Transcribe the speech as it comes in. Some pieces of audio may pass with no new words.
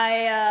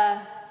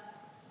I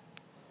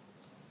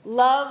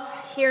love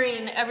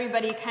hearing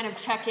everybody kind of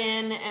check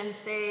in and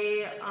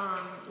say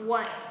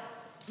what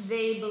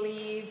they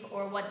believe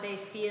or what they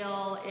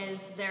feel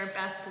is their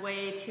best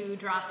way to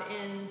drop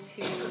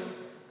into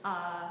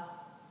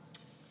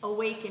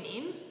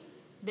awakening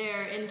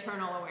their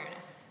internal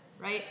awareness,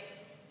 right?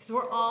 Because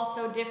we're all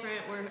so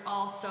different. We're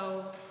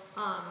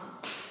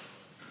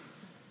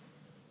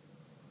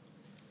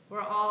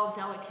all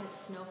delicate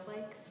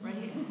snowflakes,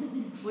 right?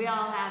 We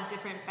all have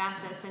different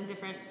facets and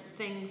different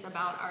things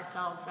about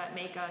ourselves that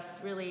make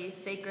us really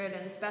sacred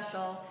and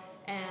special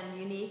and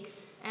unique.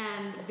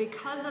 And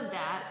because of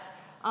that,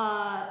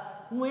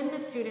 when the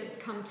students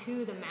come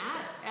to the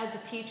mat as a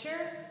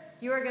teacher,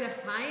 you are going to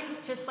find,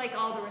 just like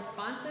all the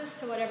responses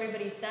to what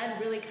everybody said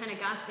really kind of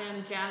got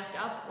them jazzed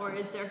up, or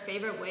is their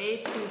favorite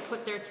way to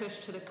put their tush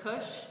to the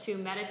kush, to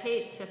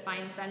meditate, to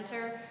find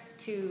center,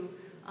 to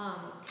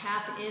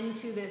tap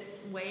into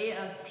this way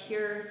of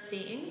pure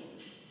seeing.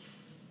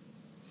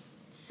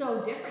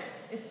 So different.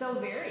 It's so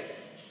varied.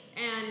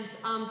 And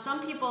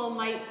some people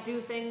might do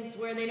things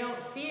where they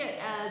don't see it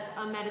as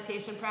a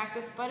meditation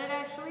practice, but it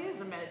actually is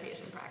a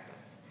meditation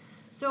practice.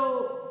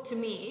 So to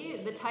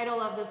me, the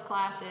title of this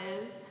class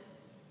is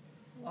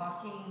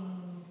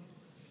Walking,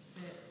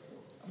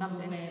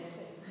 something. Movement,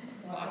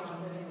 walking.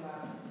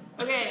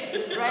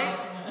 Okay, right?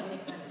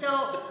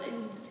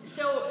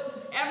 So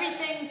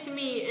everything to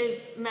me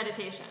is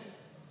meditation,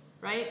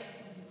 right?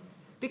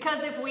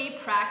 Because if we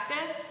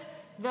practice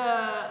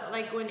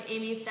like when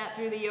Amy sat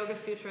through the Yoga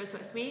Sutras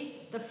with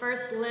me, the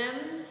first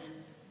limbs,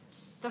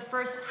 the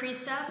first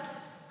precept,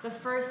 the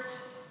first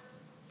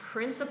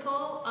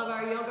principle of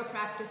our yoga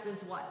practice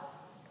is what?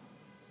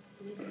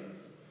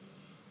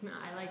 No,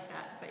 I like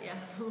that, but yeah.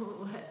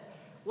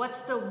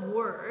 What's the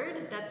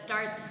word that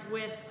starts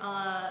with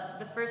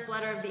the first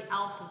letter of the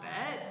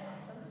alphabet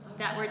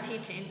that we're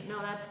teaching? No,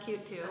 that's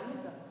cute too.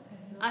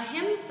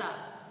 Ahimsa,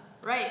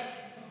 right.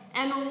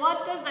 And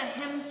what does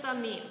ahimsa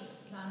mean?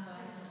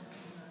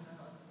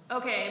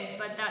 Okay,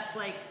 but that's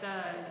like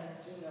the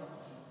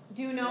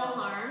do no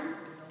harm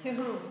to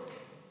whom?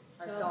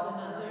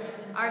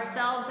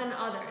 Ourselves and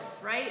others,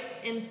 right?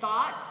 In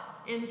thought,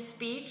 in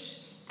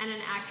speech, and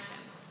in action.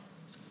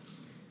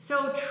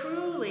 So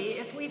truly,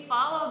 if we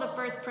follow the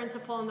first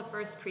principle and the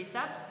first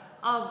precept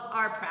of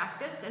our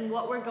practice and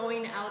what we're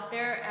going out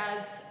there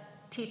as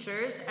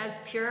teachers, as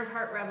pure of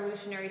heart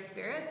revolutionary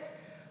spirits,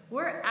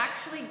 we're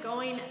actually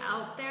going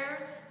out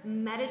there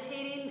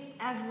meditating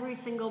every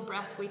single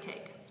breath we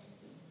take.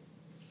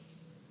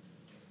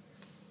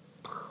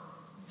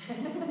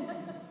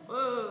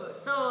 Whoa.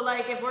 So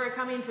like if we're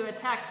coming to a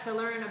tech to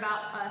learn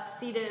about a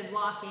seated,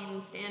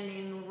 walking,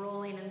 standing,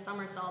 rolling, and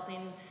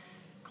somersaulting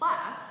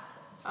class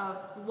of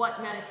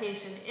what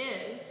meditation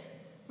is,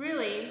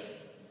 really,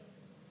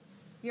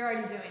 you're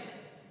already doing it.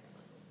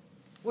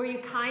 Were you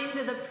kind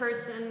to the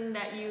person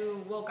that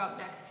you woke up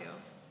next to?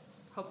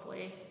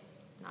 Hopefully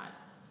not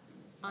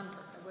on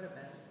purpose. I would have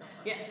been.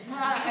 Yeah,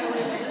 I would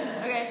have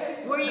been.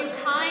 Okay. Were you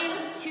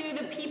kind to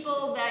the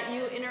people that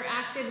you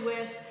interacted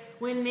with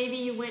when maybe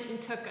you went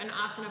and took an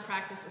asana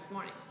practice this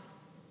morning?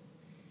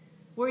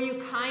 Were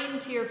you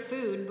kind to your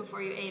food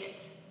before you ate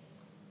it?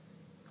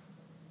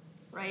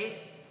 Right?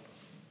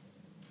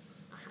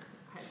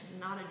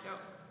 Not a joke.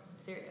 I'm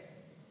serious.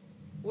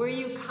 Were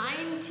you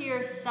kind to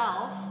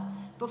yourself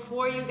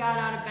before you got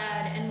out of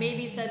bed and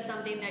maybe said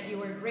something that you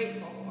were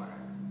grateful for?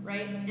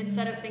 Right?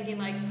 Instead of thinking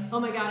like, oh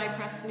my God, I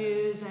pressed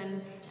snooze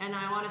and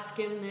I want to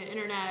skim the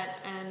internet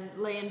and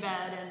lay in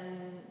bed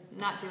and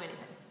not do anything.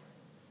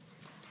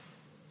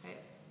 Right?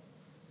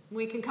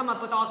 We can come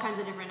up with all kinds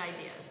of different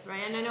ideas,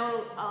 right? And I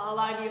know a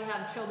lot of you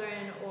have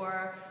children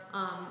or,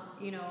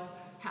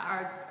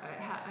 are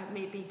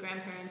maybe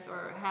grandparents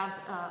or have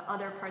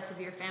other parts of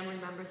your family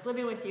members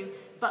living with you.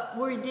 But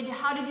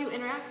how did you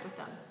interact with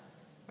them,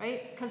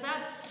 right? Because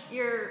that's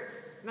your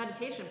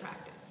meditation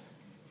practice.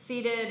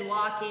 Seated,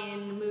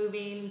 walking,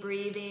 moving,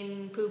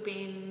 breathing,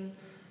 pooping,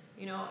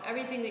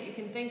 everything that you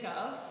can think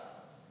of,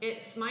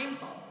 it's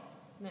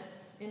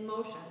mindfulness in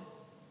motion.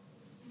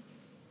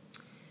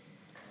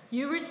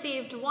 You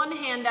received one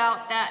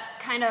handout that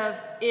kind of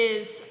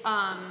is...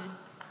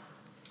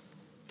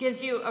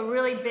 gives you a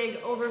really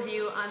big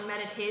overview on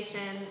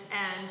meditation,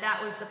 and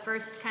that was the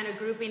first kind of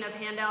grouping of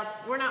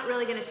handouts. We're not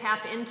really going to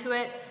tap into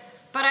it,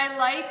 but I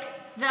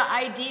like the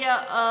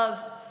idea of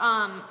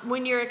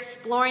when you're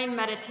exploring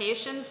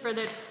meditations for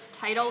the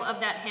title of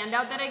that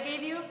handout that I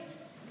gave you,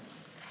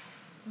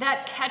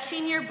 that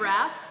catching your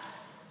breath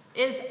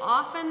is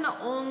often the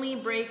only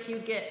break you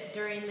get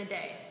during the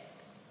day.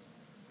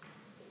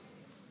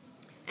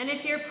 And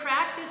if you're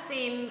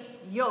practicing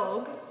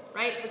yoga,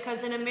 right,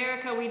 because in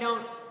America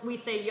we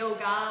say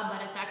yoga,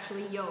 but it's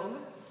actually yoga.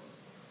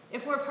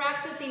 If we're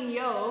practicing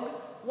yoga,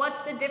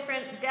 what's the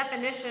different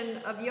definition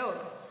of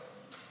yoga?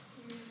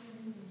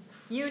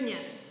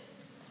 Union,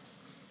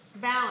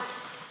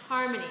 balance,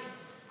 harmony,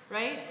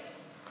 right?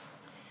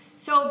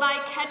 So by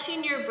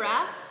catching your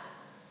breath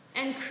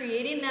and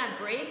creating that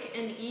break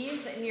and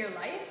ease in your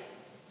life,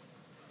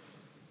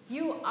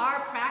 you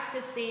are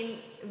practicing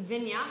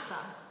vinyasa.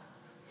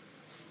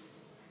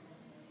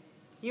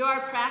 You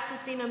are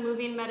practicing a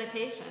moving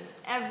meditation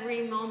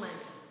every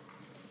moment.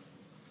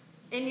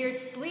 In your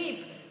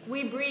sleep,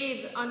 we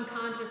breathe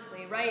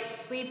unconsciously, right?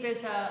 Sleep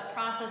is a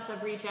process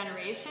of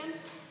regeneration.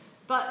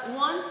 But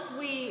once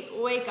we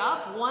wake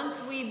up,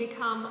 once we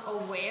become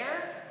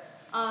aware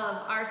of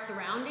our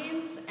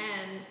surroundings,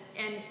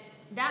 and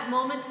that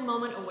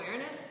moment-to-moment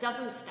awareness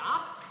doesn't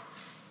stop,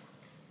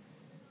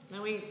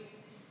 then we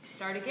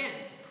start again.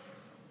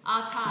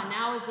 Ata,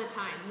 now is the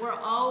time. We're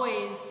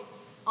always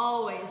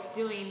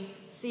doing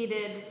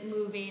seated,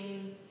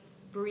 moving,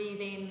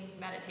 breathing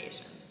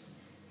meditations.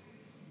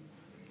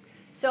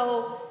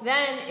 So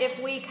then if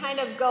we kind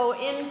of go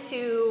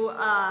into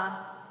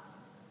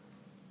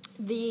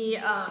the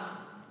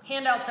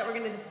handouts that we're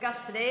going to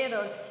discuss today,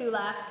 those 2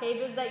 last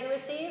pages that you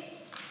received,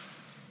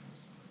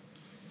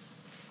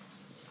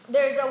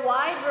 there's a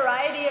wide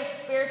variety of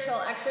spiritual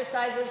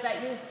exercises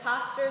that use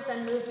postures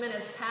and movement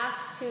as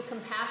paths to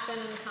compassion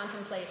and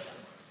contemplation.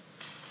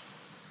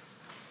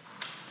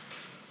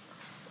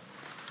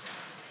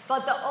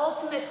 But the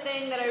ultimate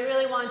thing that I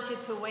really want you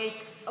to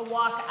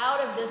walk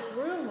out of this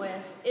room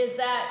with is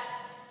that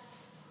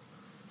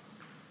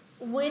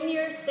when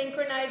you're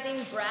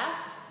synchronizing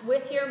breath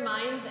with your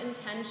mind's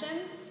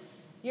intention,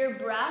 your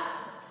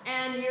breath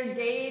and your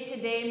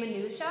day-to-day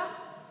minutia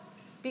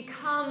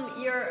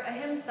become your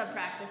ahimsa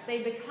practice.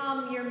 They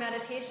become your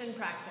meditation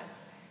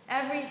practice.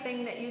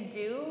 Everything that you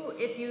do,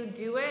 if you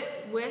do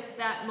it with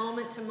that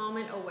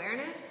moment-to-moment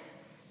awareness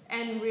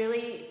and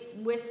really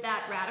with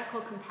that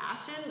radical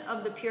compassion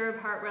of the pure of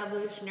heart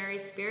revolutionary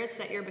spirits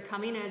that you're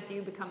becoming as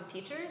you become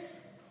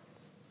teachers,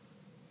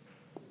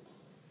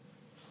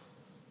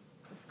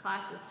 this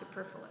class is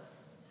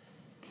superfluous.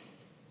 Does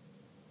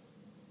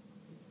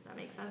that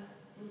make sense?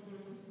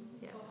 Mm-hmm.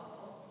 Yeah. So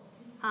helpful.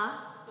 Huh?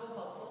 So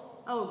helpful.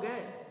 Oh,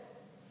 good.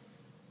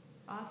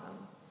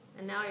 Awesome.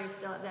 And now you're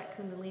still at that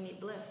Kundalini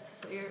bliss,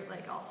 so you're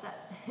like all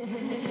set.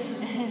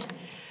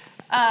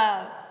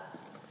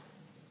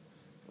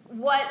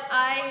 What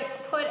I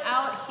put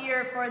out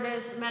here for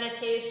this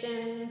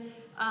meditation,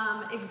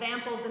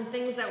 examples and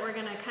things that we're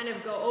going to kind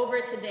of go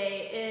over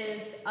today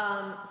is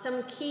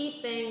some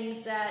key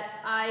things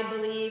that I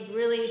believe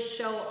really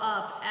show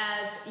up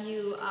as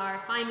you are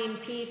finding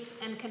peace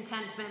and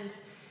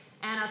contentment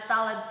and a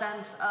solid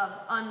sense of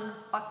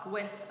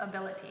unfuck-with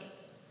ability.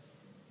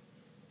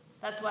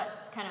 That's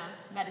what kind of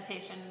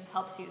meditation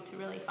helps you to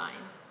really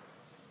find.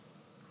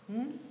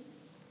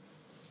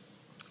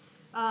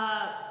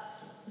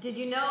 Did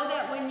you know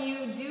that when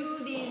you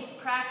do these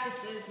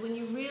practices, when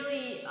you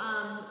really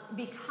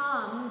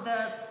become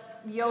the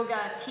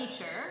yoga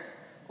teacher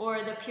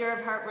or the pure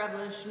of heart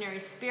revolutionary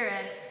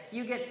spirit,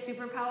 you get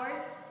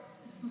superpowers?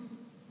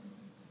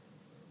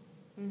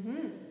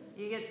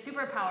 You get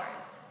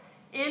superpowers.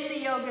 In the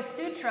Yoga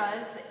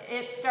Sutras,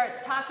 it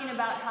starts talking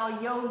about how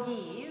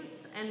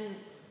yogis, and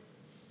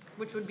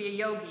which would be a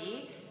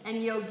yogi, and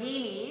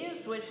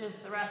yoginis, which is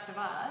the rest of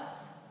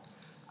us,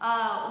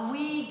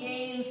 we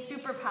gain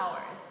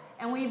superpowers,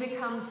 and we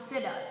become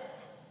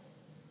siddhas.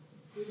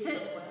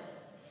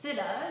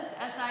 Siddhas,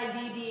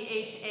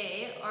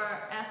 S-I-D-D-H-A,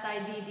 or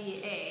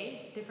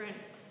S-I-D-D-A, different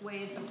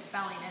ways of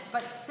spelling it,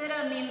 but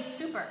siddha means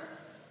super.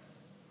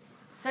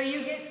 So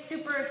you get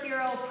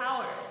superhero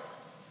powers.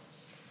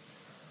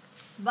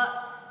 But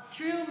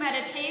through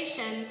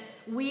meditation,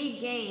 we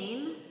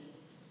gain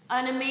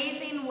an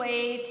amazing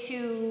way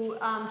to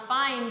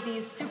find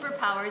these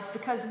superpowers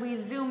because we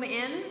zoom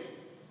in,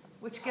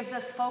 which gives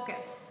us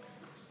focus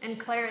and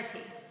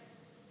clarity.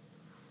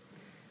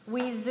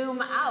 We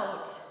zoom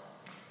out,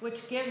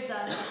 which gives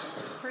us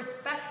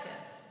perspective.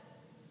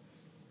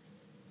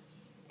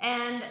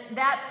 And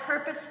that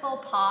purposeful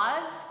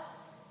pause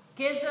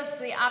gives us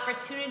the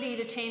opportunity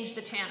to change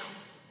the channel.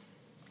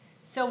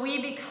 So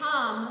we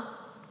become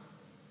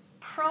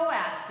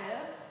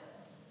proactive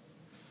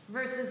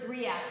versus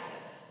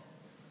reactive.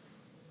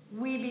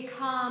 We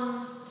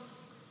become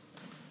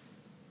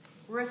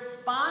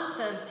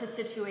responsive to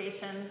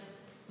situations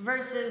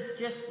versus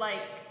just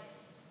like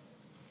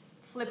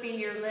flipping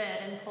your lid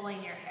and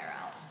pulling your hair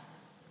out,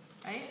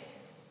 right?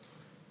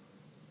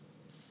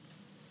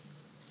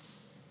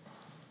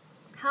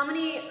 How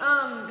many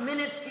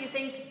minutes do you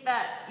think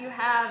that you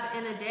have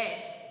in a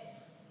day?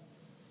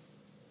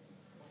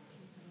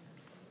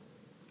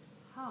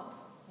 Oh,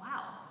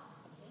 wow.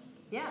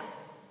 Yeah,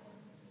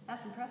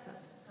 that's impressive.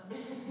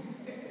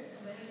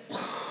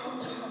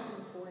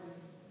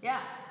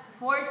 Yeah,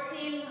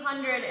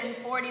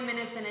 1,440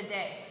 minutes in a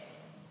day.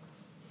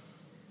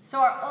 So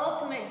our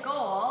ultimate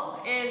goal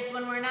is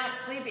when we're not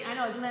sleeping. I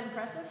know, isn't that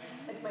impressive?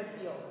 It's my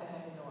field. I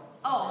had to know it.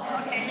 Oh,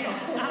 okay.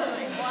 I was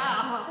like,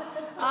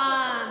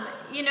 wow.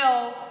 You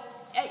know,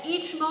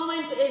 each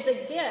moment is a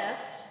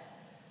gift,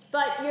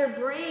 but your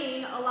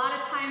brain a lot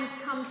of times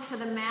comes to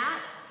the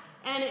mat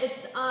and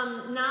it's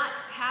not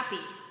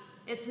happy.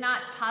 It's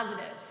not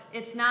positive.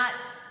 It's not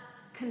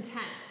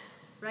content,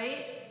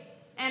 right?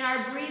 And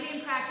our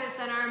breathing practice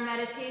and our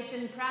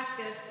meditation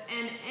practice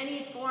and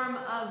any form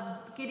of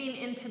getting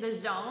into the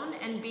zone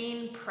and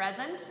being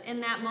present in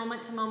that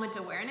moment-to-moment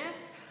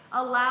awareness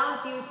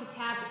allows you to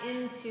tap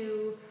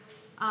into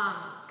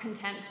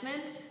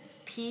contentment,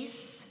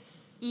 peace,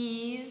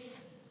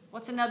 ease.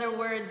 What's another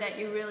word that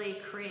you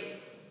really crave?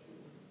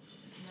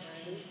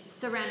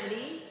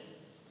 Serenity.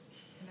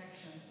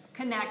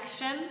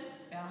 Connection.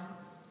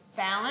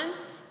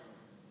 Balance.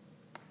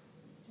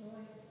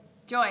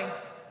 Joy.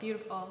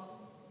 Beautiful.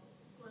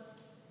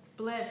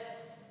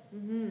 Bliss.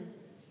 Mm-hmm.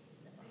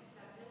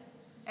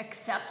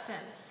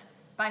 Acceptance.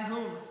 By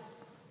whom?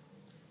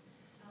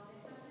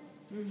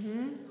 Self-acceptance.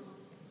 Mm-hmm.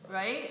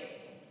 Right?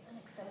 An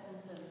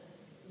acceptance of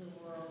the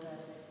world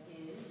as it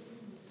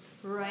is.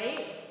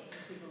 Right?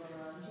 People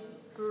around you.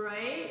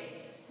 Right?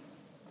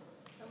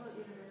 How about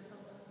universal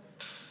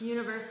love?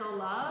 Universal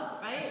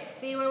love, right?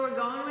 See where we're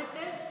going with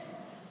this?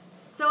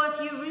 So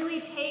if you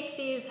really take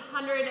these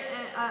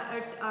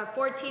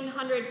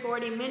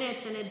 1,440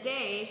 minutes in a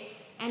day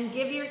and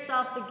give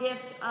yourself the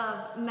gift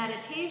of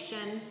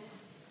meditation,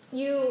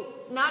 you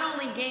not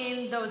only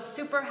gain those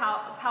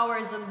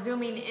superpowers of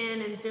zooming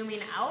in and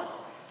zooming out,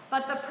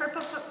 but the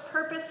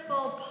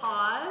purposeful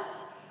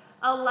pause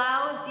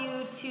allows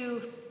you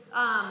to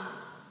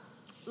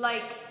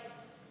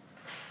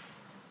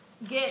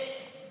get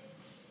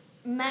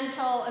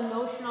mental,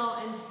 emotional,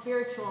 and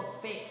spiritual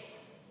space.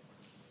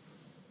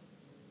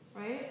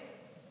 Right?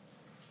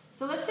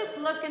 So let's just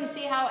look and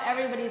see how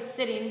everybody's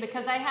sitting,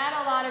 because I had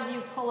a lot of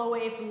you pull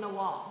away from the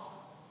wall.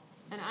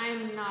 And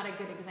I'm not a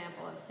good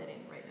example of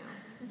sitting right now.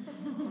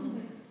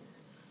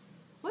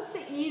 What's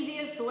the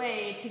easiest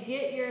way to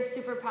get your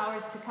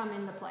superpowers to come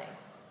into play?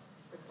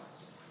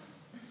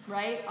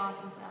 Right?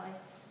 Awesome, Sally.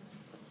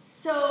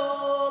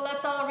 So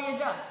let's all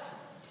readjust.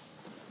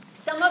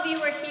 Some of you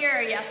were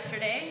here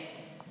yesterday,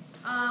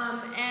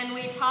 and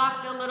we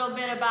talked a little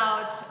bit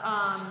about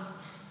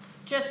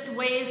just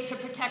ways to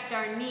protect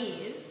our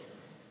knees.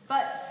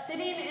 But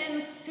sitting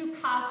in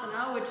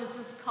Sukhasana, which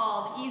is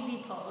called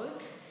easy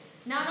pose,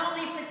 not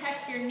only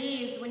protects your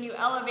knees when you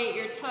elevate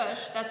your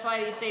tush, that's why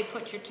you say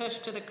put your tush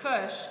to the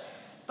cush,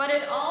 but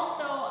it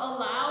also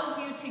allows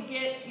you to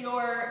get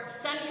your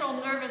central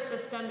nervous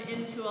system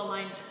into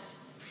alignment.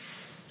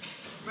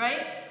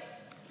 Right?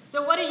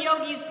 So what do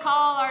yogis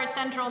call our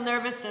central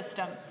nervous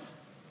system?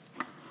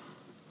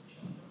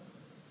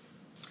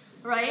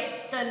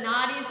 Right? The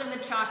nadis and the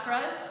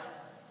chakras.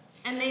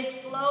 And they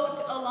float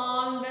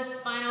along the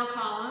spinal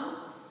column,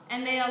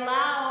 and they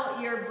allow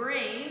your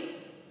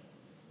brain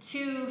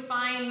to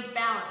find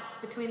balance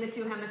between the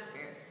two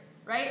hemispheres,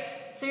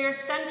 right? So your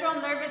central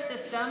nervous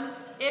system,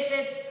 if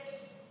it's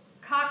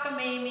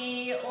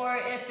cockamamie or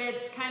if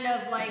it's kind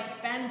of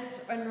like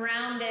bent and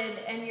rounded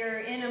and you're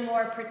in a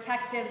more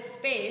protective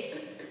space,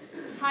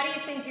 how do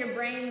you think your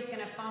brain's going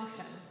to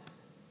function?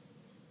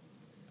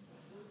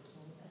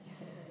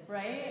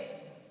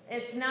 Right?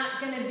 It's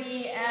not going to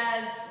be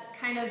as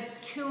kind of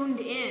tuned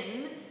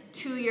in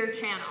to your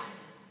channel.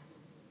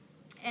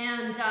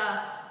 And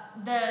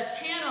the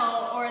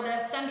channel or the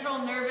central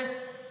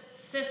nervous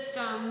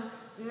system,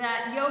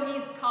 that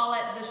yogis call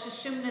it the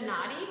Sushumna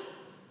Nadi,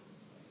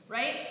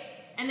 right?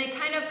 And they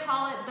kind of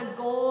call it the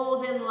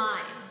golden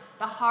line,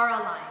 the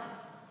Hara line.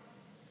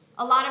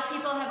 A lot of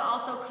people have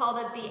also called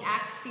it the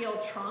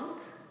axial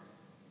trunk,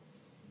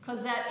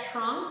 because that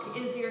trunk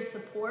is your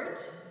support.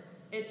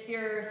 It's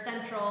your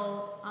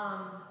central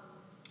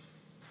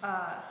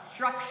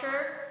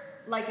structure,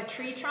 like a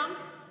tree trunk,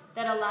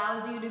 that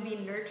allows you to be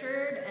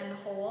nurtured and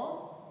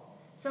whole.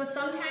 So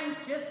sometimes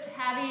just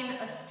having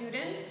a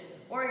student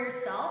or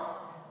yourself,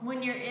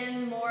 when you're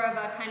in more of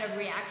a kind of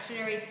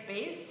reactionary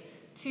space,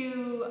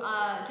 to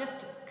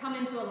just come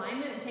into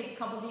alignment and take a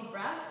couple deep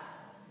breaths.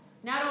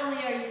 Not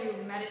only are you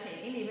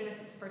meditating, even if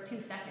it's for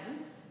 2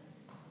 seconds,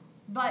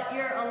 but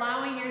you're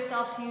allowing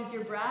yourself to use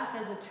your breath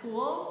as a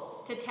tool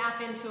to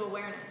tap into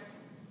awareness.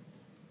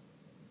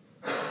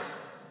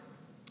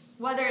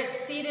 Whether it's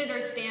seated or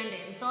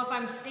standing. So if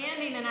I'm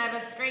standing and I have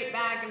a straight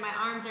back and my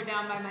arms are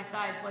down by my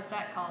sides, what's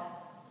that called?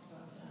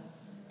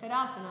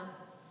 Tadasana.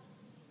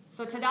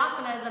 So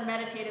Tadasana is a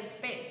meditative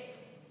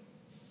space.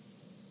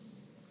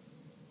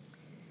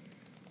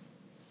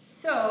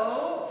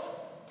 So,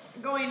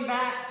 going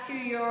back to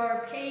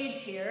your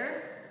page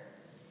here,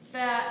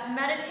 that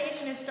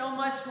meditation is so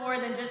much more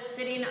than just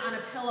sitting on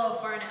a pillow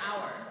for an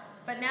hour.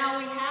 But now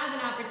we have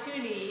an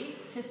opportunity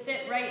to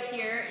sit right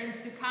here in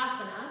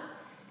Sukhasana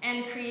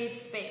and create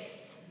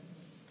space.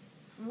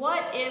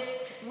 What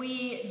if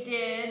we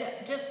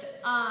did just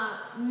a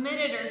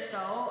minute or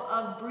so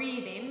of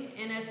breathing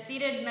in a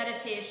seated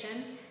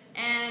meditation,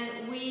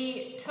 and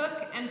we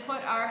took and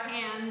put our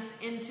hands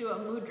into a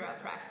mudra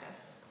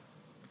practice?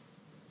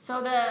 So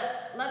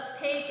let's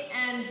take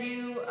and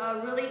do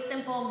a really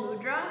simple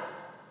mudra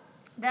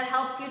that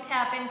helps you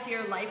tap into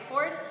your life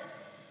force.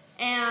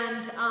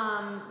 And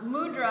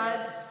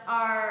mudras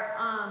are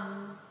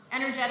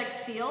energetic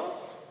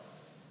seals.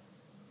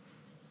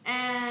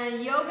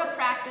 And yoga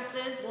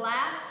practices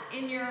last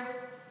in your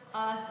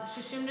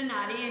Sushumna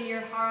Nadi in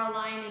your Hara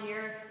line in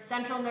your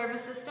central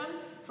nervous system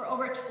for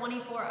over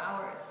 24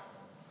 hours,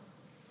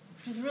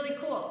 which is really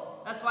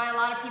cool. That's why a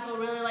lot of people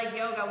really like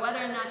yoga,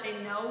 whether or not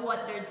they know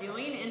what they're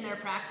doing in their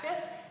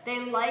practice. They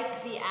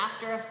like the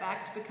after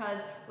effect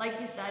because,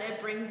 like you said, it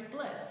brings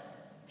bliss.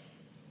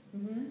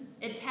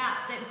 It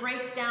taps, it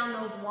breaks down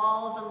those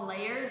walls and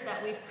layers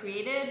that we've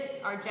created,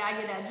 our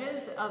jagged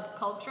edges of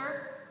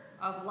culture,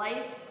 of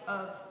life,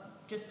 of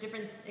just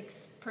different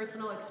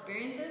personal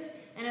experiences,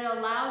 and it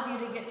allows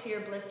you to get to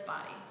your bliss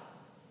body.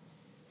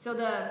 So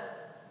the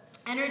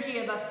energy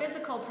of a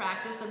physical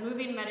practice, a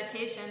moving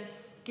meditation,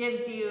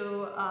 gives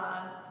you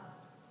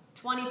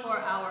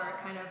 24-hour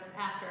kind of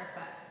after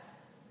effects,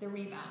 the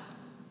rebound.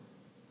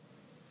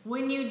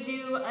 When you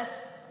do a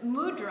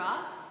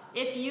mudra,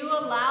 if you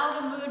allow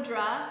the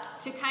mudra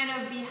to kind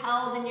of be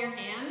held in your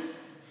hands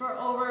for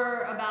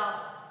over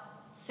about,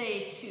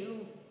 say,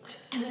 2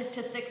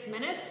 to 6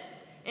 minutes,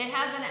 it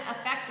has an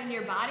effect in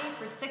your body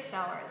for 6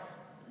 hours.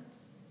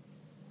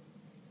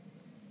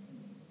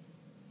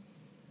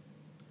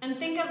 And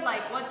think of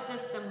like, what's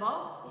this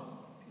symbol?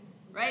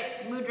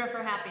 Right? Mudra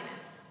for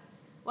happiness.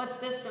 What's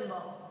this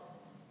symbol?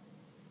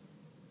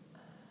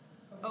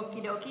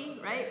 Okie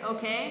dokie, right?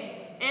 Okay.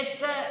 It's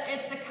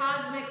the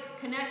cosmic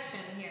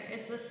connection here.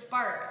 It's the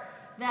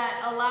spark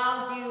that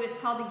allows you, it's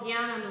called the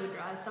Jnana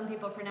Mudra. Some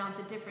people pronounce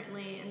it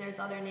differently and there's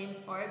other names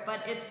for it, but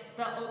it's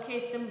the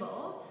OK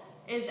symbol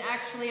is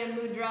actually a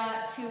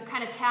mudra to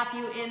kind of tap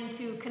you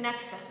into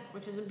connection,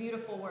 which is a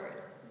beautiful word.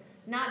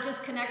 Not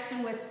just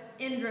connection with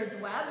Indra's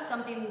web,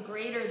 something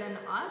greater than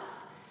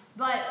us,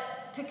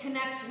 but to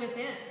connect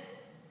within,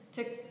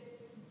 to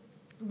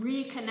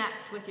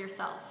reconnect with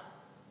yourself,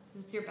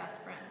 because it's your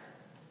best friend.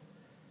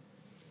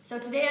 So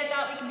today I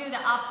thought we could do the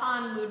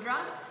Apan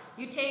Mudra.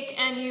 You take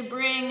and you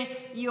bring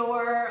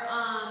your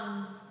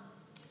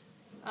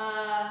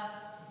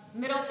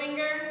middle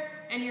finger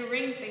and your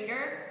ring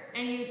finger,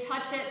 and you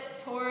touch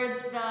it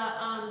towards the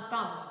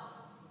thumb.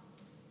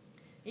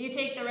 You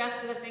take the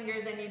rest of the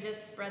fingers and you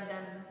just spread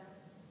them,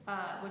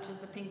 which is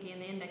the pinky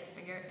and the index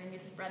finger, and you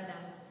spread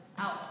them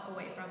out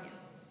away from you.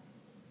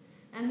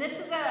 And this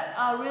is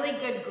a really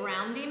good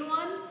grounding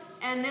one,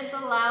 and this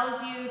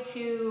allows you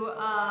to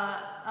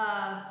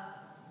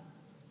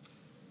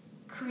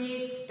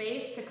create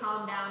space to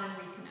calm down and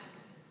reconnect.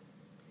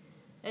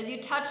 As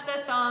you touch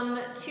the thumb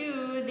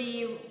to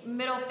the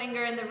middle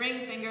finger and the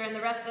ring finger, and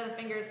the rest of the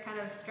fingers kind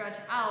of stretch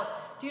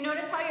out, do you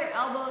notice how your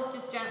elbows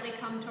just gently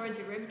come towards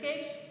your rib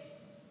cage?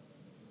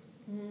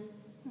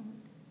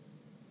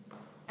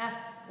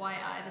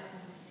 FYI, this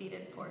is the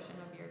seated portion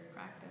of your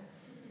practice.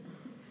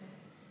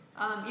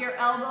 Your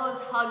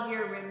elbows hug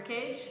your rib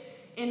cage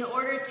in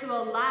order to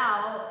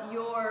allow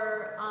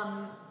your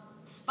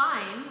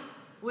spine,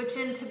 which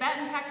in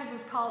Tibetan practice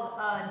is called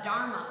a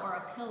dharma or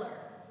a pillar,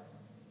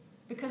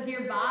 because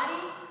your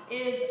body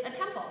is a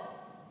temple,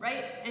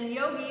 right? And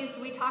yogis,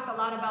 we talk a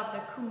lot about the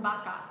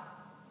kumbhaka,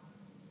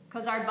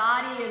 because our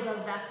body is a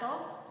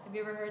vessel. Have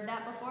you ever heard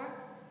that before?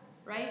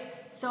 Right?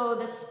 So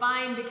the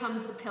spine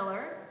becomes the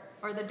pillar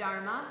or the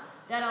dharma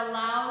that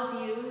allows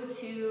you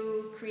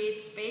to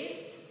create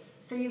space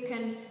so you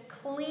can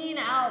clean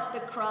out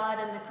the crud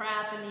and the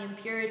crap and the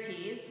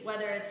impurities,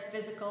 whether it's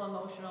physical,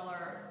 emotional,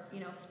 or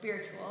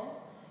spiritual,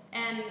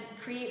 and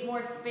create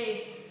more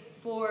space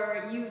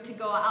for you to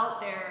go out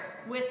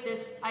there with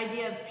this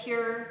idea of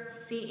pure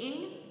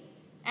seeing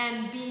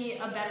and be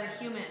a better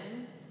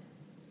human.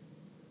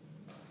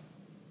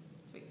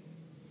 Sweet.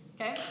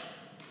 Okay?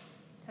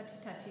 Touchy,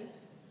 touchy.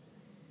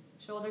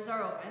 Shoulders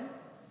are open.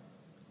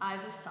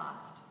 Eyes are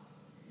soft.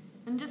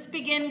 And just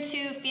begin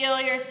to feel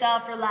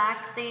yourself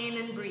relaxing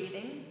and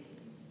breathing.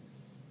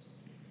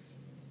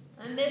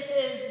 And this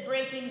is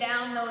breaking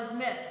down those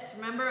myths.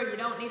 Remember, you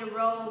don't need a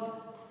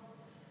robe.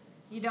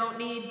 You don't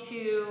need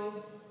to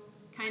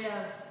kind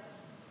of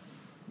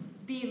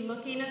be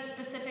looking a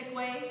specific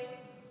way.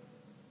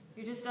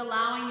 You're just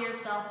allowing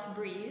yourself to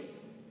breathe.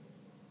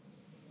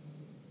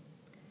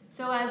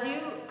 So as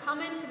you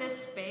come into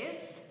this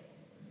space,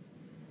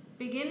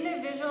 begin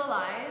to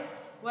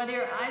visualize, whether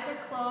your eyes are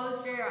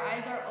closed or your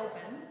eyes are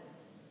open,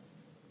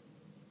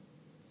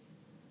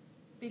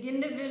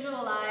 begin to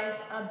visualize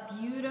a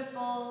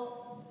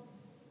beautiful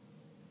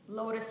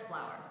lotus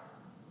flower.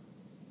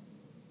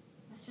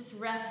 It's just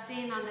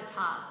resting on the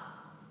top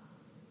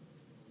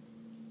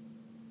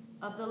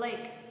of the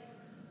lake.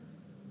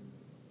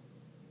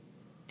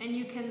 And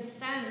you can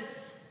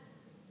sense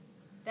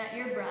that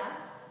your breath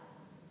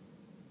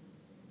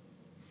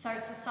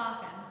starts to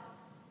soften.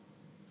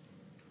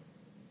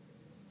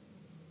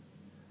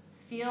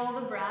 Feel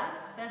the breath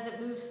as it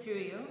moves through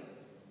you.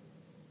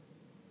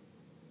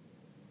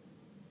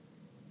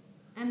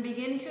 And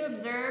begin to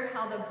observe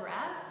how the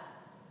breath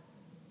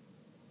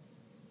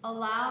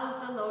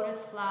allows the lotus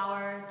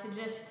flower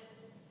to just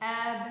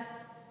ebb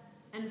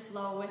and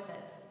flow with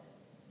it,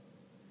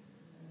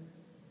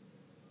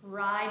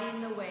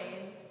 riding the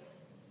waves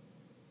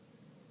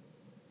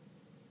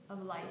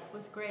of life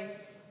with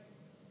grace.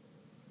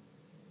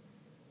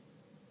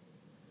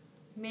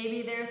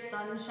 Maybe there's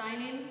sun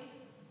shining,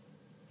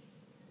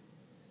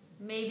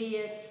 Maybe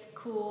it's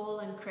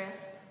cool and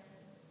crisp.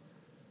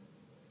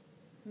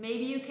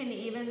 Maybe you can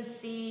even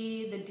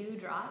see the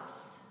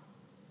dewdrops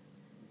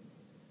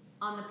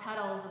on the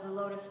petals of the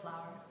lotus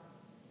flower.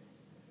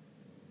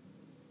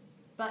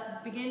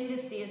 But begin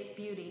to see its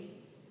beauty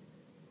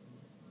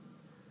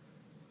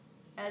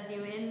as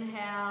you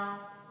inhale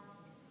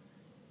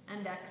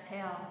and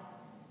exhale.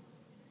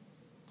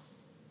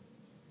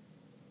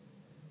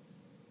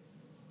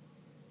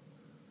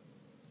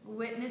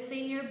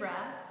 Witnessing your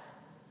breath,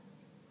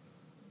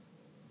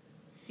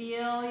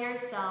 feel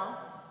yourself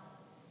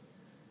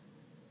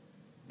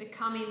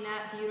becoming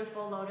that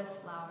beautiful lotus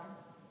flower.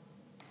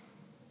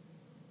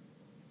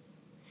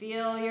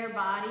 Feel your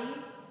body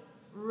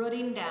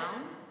rooting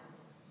down.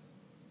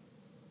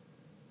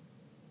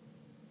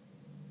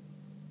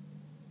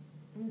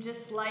 And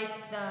just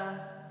like the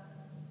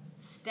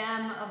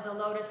stem of the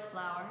lotus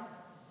flower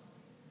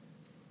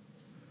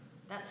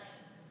that's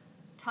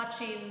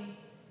touching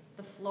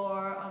the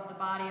floor of the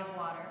body of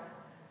water,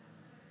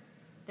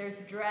 there's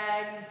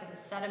dregs and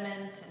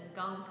sediment and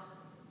gunk,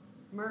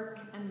 murk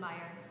and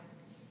mire.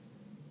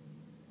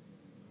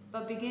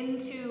 But begin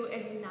to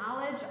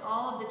acknowledge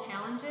all of the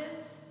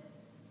challenges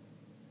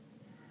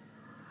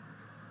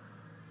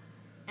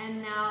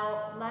and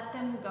now let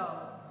them go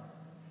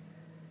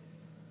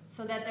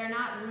so that they're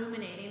not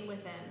ruminating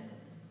within.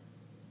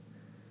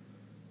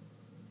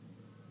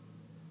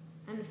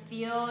 And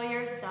feel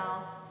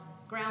yourself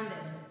grounded,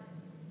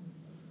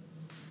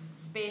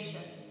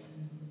 spacious,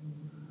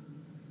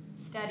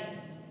 steady.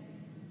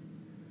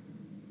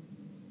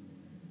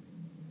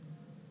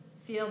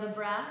 Feel the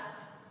breath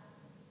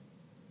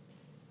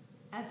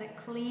as it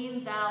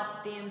cleans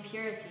out the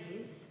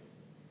impurities,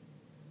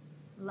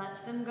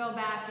 lets them go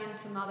back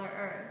into Mother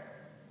Earth,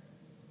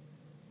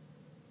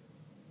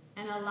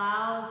 and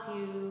allows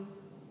you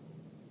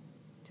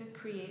to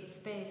create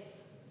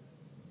space.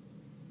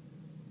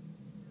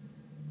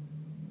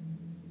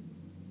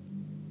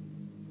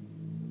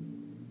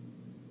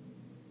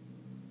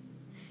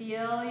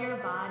 Feel your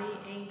body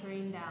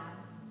anchoring down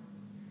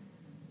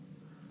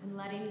and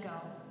letting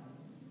go.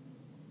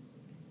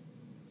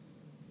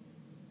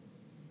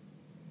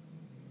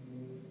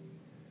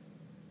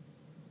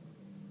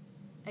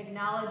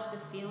 Acknowledge the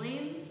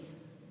feelings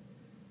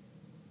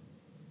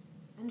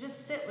and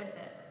just sit with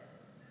it.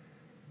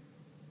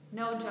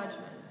 No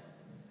judgment.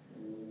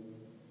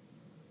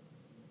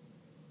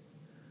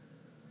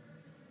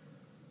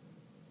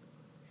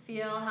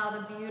 Feel how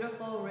the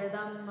beautiful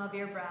rhythm of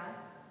your breath,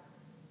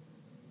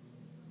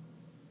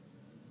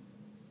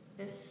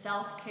 this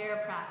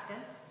self-care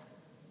practice,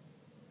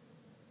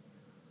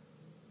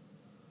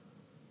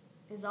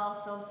 is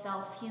also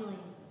self-healing.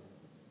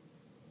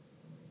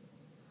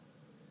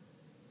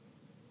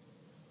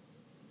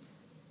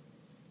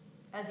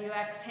 As you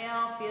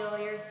exhale, feel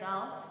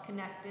yourself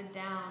connected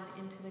down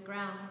into the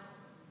ground.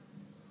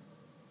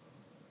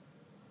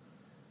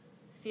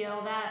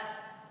 Feel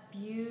that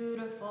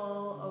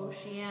beautiful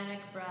oceanic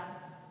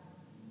breath,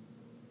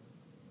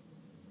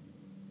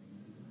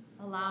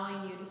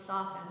 allowing you to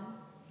soften.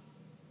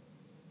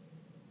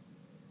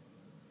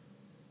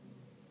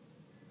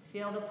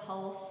 Feel the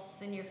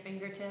pulse in your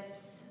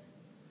fingertips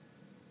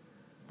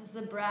as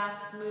the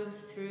breath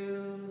moves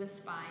through the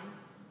spine.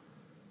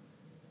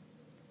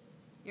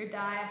 Your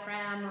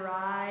diaphragm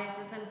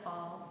rises and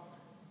falls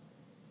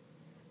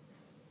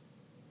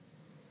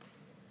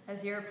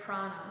as your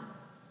prana,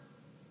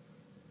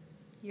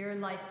 your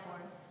life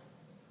force,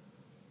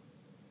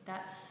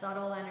 that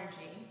subtle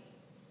energy,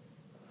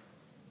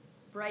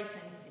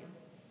 brightens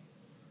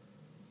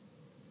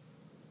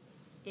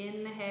you.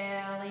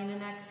 Inhaling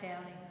and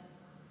exhaling.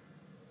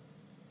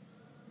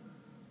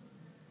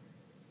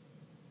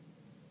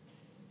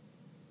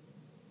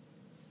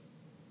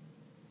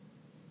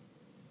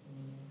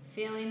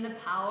 Feeling the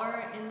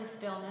power in the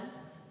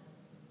stillness.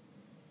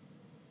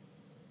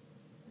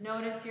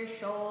 Notice your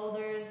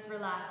shoulders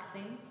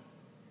relaxing.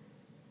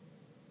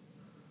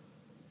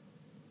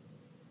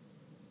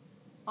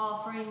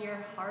 Offering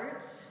your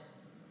heart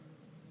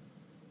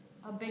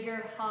a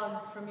bigger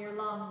hug from your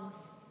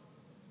lungs.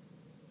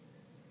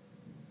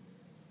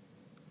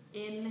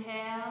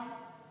 Inhale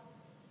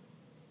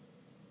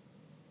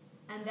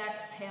and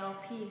exhale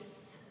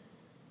peace.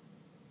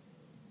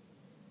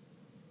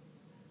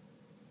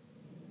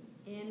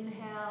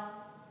 Inhale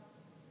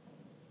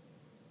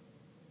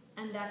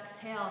and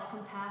exhale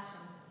compassion.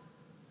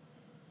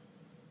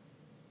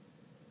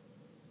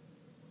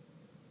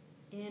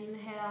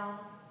 Inhale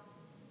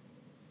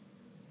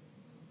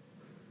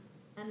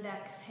and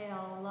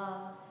exhale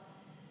love.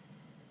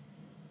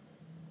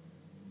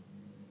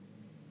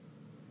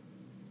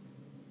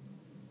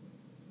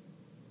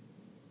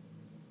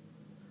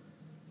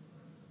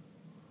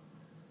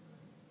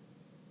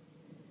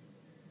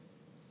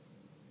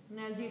 And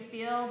as you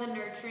feel the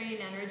nurturing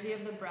energy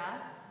of the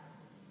breath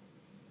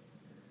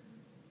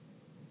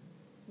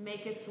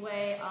make its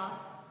way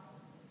up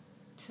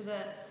to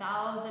the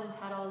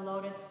 1,000-petal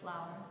lotus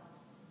flower,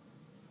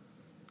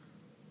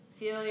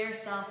 feel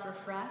yourself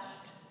refreshed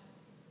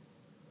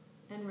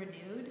and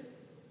renewed.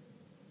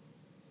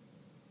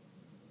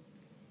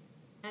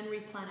 and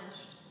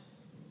replenished.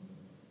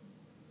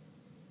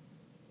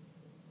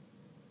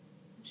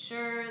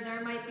 Sure,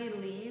 there might be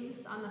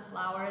leaves on the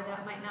flower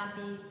that might not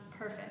be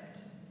perfect,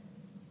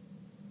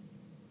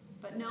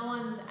 but no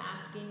one's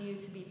asking you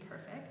to be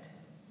perfect.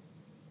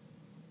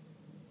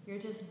 You're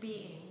just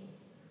being,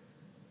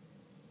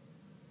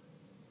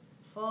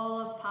 full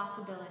of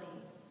possibility,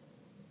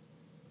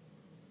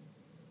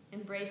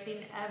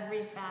 embracing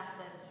every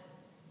facet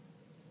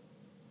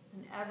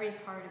and every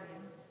part of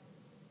you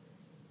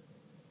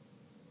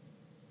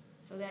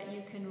so that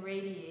you can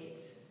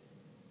radiate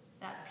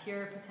that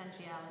pure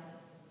potentiality.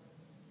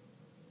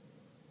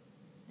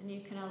 And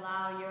you can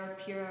allow your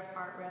pure of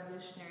heart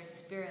revolutionary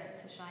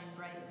spirit to shine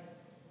brightly.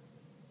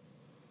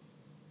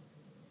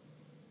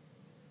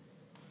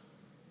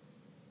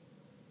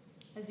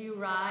 As you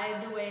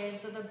ride the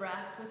waves of the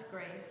breath with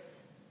grace,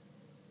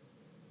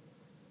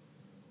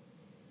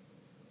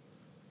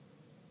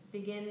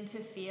 begin to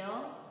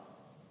feel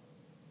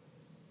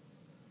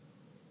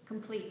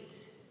complete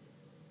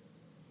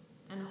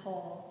and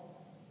whole.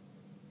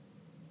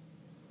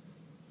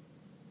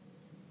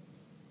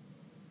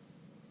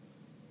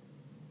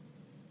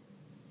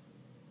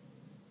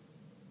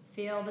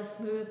 Feel the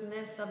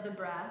smoothness of the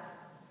breath.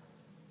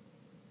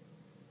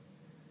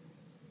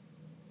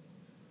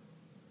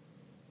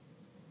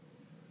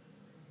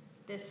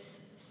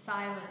 This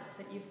silence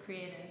that you've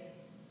created.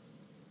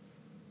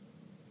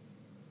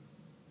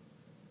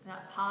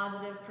 That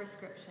positive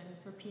prescription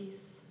for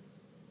peace.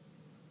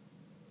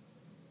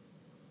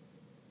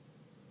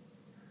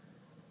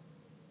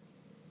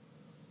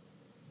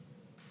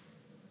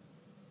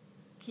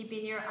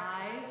 Keeping your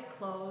eyes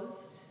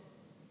closed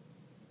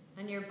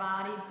and your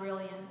body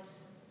brilliant,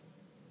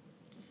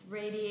 just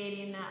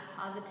radiating that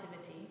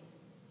positivity.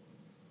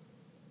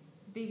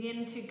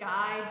 Begin to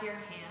guide your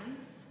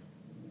hands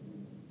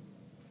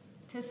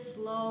to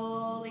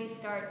slowly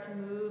start to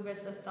move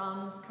as the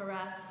thumbs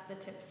caress the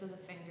tips of the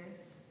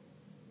fingers.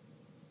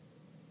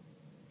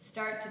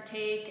 Start to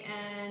take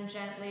and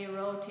gently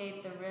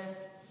rotate the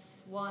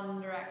wrists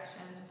one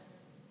direction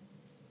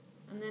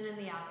and then in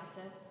the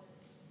opposite.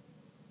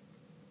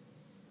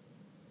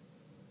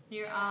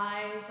 Your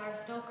eyes are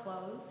still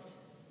closed.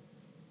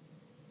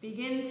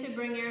 Begin to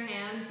bring your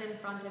hands in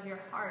front of your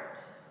heart,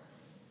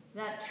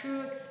 that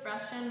true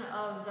expression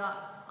of the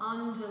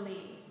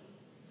Anjali,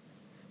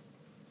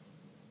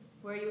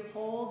 where you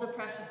hold the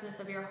preciousness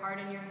of your heart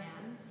in your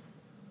hands,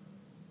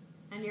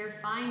 and you're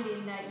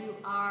finding that you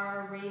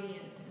are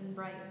radiant and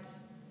bright,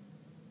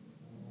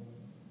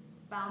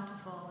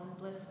 bountiful and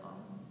blissful.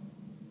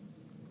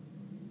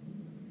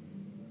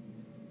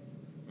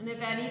 And if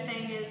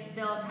anything is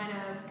still kind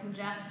of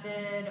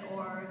congested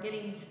or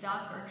getting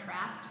stuck or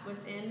trapped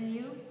within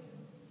you,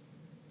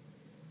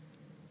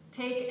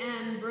 take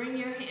and bring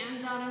your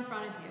hands out in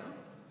front of you.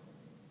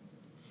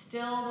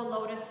 Still the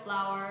lotus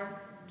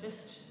flower,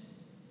 just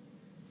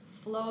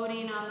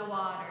floating on the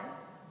water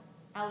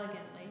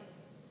elegantly.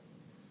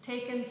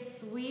 Take and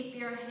sweep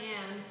your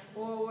hands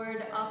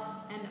forward,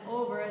 up, and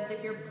over as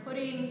if you're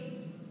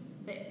putting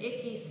the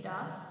icky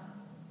stuff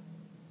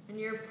and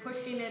you're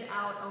pushing it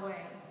out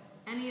away.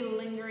 Any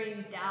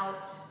lingering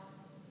doubt,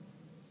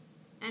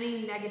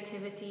 any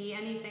negativity,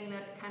 anything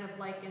that kind of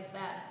like is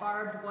that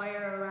barbed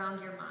wire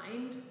around your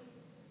mind,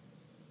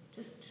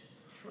 just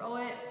throw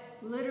it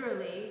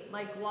literally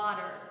like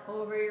water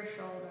over your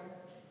shoulder.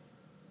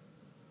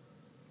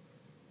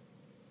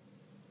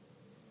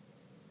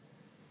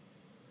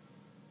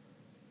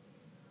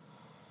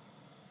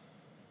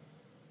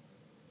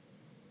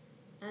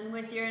 And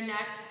with your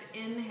next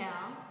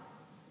inhale,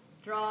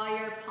 draw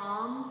your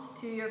palms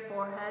to your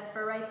forehead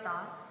for right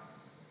thought,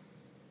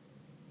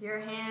 your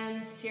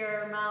hands to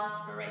your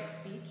mouth for right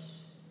speech,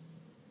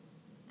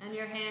 and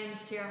your hands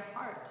to your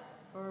heart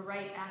for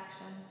right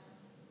action.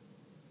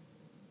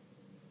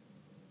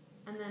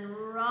 And then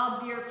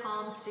rub your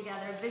palms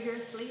together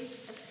vigorously,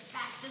 as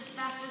fast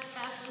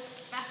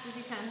as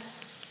you can.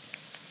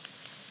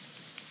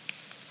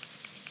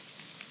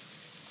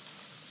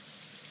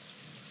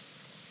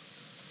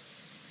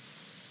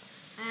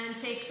 And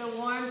take the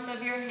warmth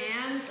of your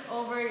hands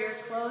over your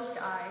closed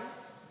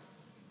eyes.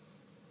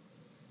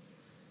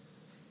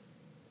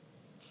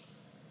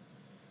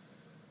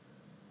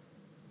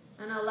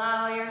 And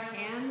allow your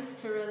hands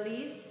to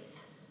release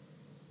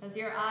as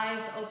your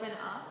eyes open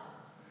up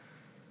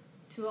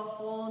to a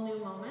whole new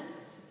moment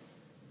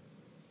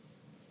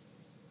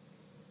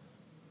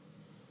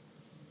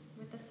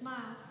with a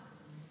smile.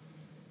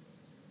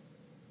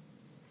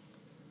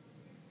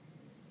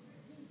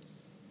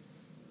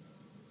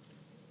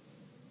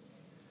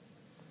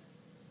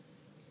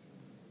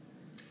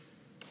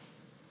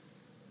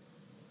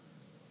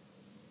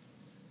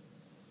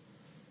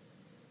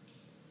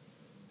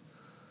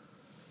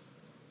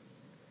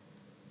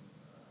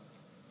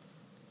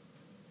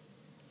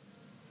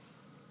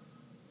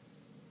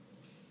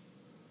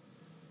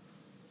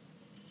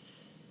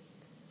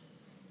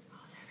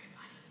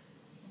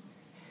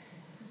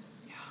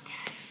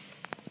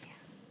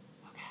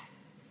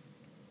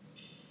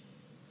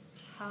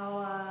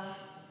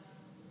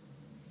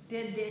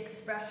 did the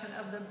expression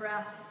of the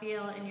breath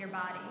feel in your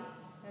body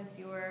as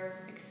you were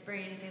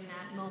experiencing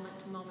that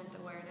moment-to-moment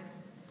awareness?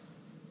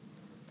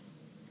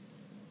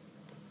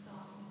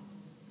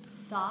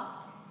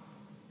 Soft.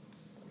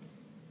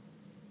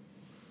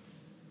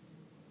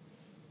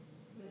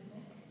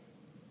 Rhythmic.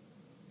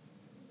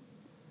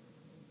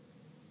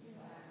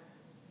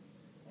 Relaxed.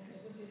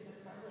 Which is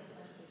probably a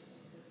contradiction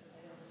because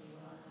I don't do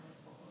well on this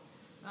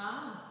pose.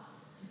 Ah,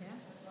 yeah.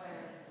 That's why I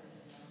like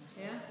to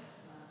know. Yeah.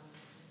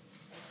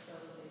 I still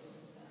was able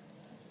to find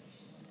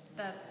meditation.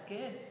 That's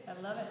good. I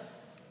love it.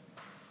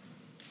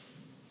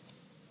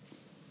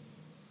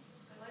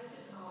 I liked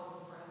it how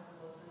the breath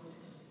wasn't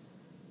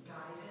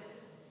guided,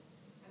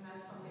 and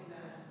that's something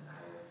that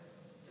I've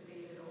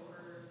debated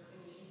over in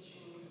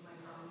teaching my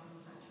grounding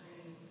and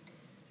centering,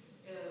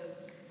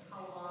 is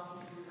how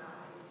long you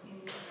guide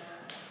into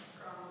that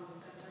grounding and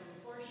centering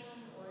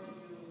portion, or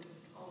you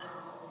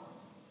allow,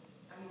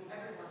 I mean,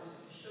 everyone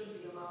should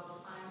be allowed to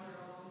find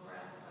their own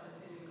breath, but I've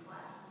been in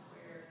classes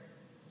where,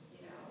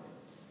 you know,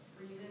 it's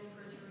breathe in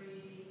for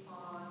 3,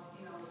 pause,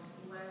 you know, it's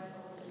let a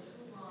little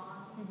too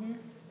long. Mm-hmm.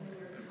 And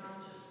you're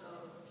conscious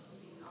of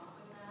keeping up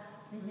with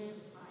that,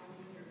 versus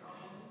finding your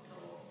own. So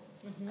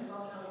I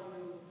love how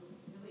you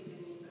really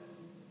didn't even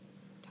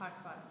Talk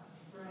about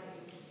it. right.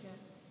 Yeah.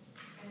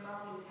 And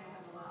grounding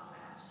happened a lot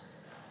faster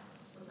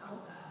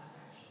without that,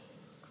 actually.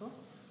 Cool.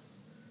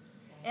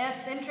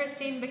 It's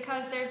interesting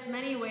because there's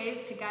many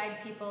ways to guide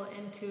people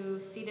into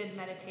seated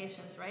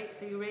meditations, right?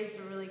 So you raised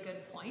a really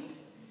good point.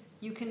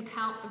 You can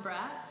count the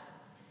breath.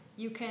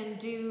 You can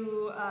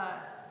do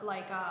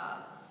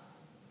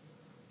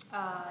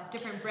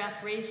different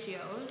breath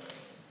ratios.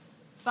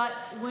 But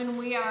when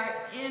we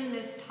are in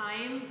this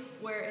time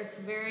where it's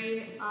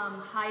very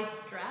high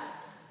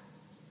stress,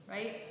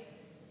 right?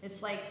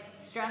 It's like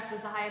stress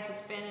is the highest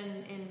it's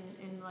been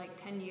in like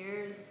 10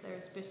 years.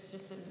 There's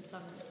just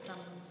some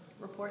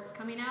reports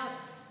coming out.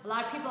 A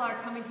lot of people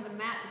are coming to the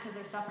mat because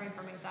they're suffering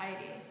from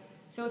anxiety.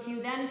 So if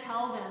you then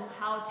tell them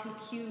how to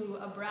cue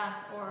a breath,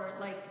 or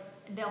like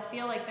they'll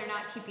feel like they're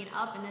not keeping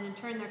up, and then in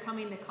turn they're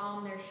coming to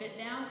calm their shit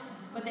down,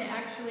 but they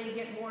actually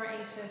get more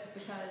anxious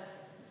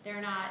because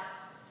they're not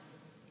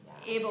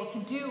able to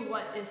do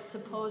what is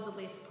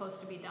supposedly supposed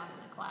to be done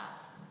in the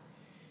class.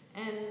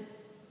 And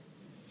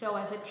so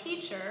as a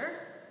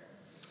teacher,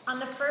 on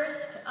the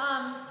first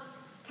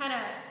kind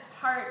of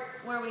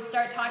part where we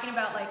start talking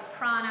about like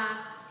prana,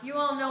 you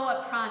all know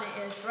what prana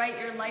is, right?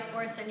 Your life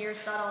force and your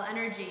subtle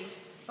energy.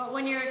 But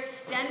when you're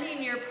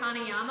extending your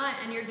pranayama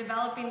and you're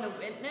developing the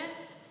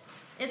witness,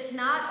 it's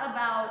not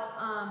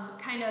about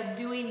kind of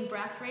doing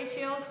breath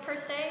ratios per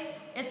se.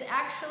 It's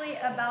actually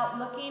about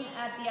looking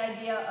at the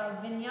idea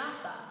of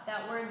vinyasa,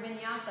 that word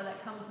vinyasa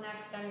that comes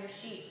next on your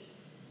sheet.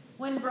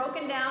 When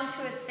broken down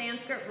to its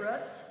Sanskrit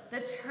roots,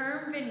 the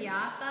term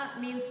vinyasa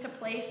means to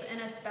place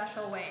in a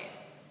special way.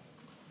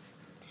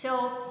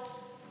 So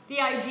the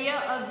idea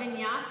of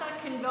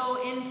vinyasa can go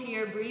into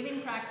your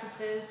breathing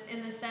practices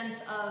in the sense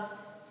of,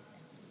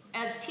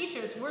 as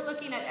teachers, we're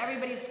looking at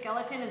everybody's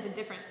skeleton as a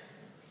different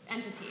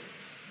entity.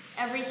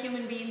 Every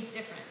human being's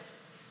different.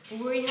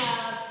 We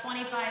have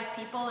 25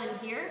 people in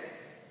here.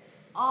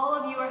 All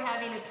of you are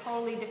having a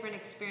totally different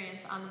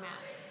experience on the mat.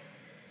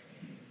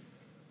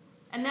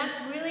 And that's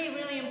really,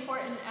 really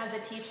important as a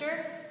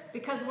teacher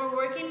because we're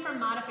working from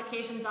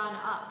modifications on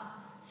up.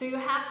 So you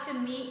have to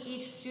meet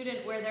each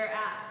student where they're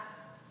at.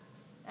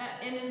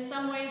 And in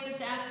some ways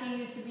it's asking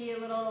you to be a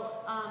little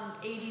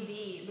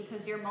ADD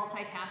because you're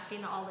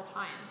multitasking all the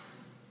time.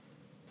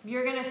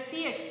 You're going to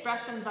see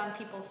expressions on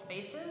people's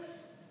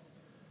faces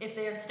if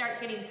they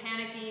start getting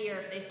panicky or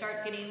if they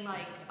start getting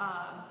like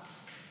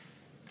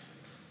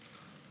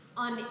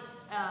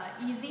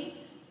uneasy.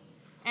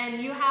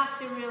 And you have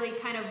to really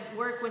kind of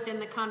work within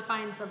the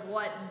confines of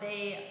what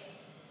they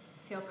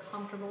feel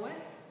comfortable with.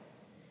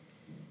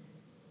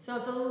 So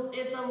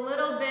it's a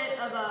little bit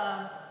of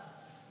a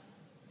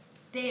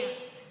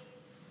dance.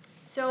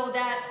 So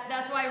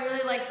that's why I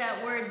really like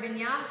that word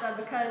vinyasa,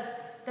 because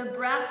the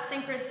breath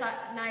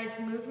synchronized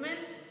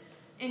movement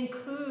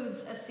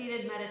includes a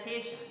seated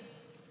meditation.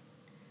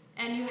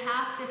 And you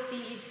have to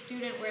see each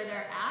student where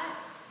they're at.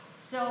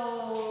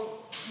 So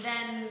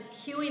then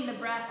cueing the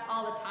breath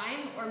all the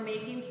time or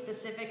making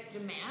specific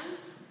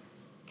demands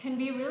can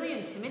be really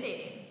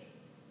intimidating.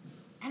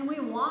 And we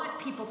want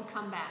people to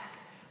come back.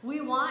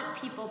 We want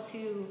people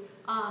to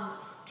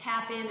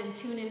tap in and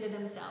tune into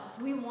themselves.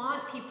 We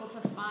want people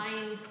to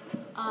find,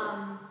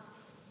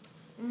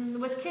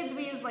 with kids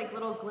we use like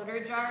little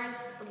glitter jars,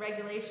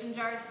 regulation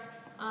jars.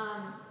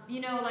 You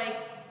know, like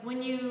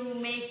when you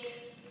make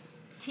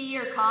tea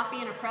or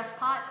coffee in a press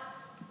pot,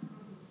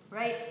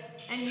 right?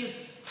 And you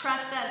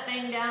press that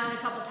thing down a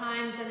couple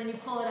times and then you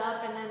pull it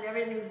up and then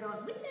everything's going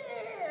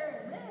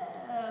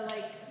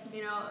like,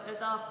 you know,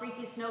 it's all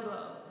freaky snow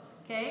globe,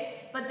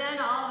 okay? But then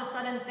all of a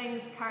sudden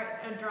things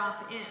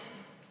drop in,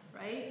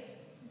 right?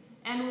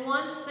 And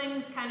once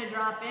things kind of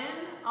drop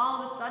in,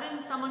 all of a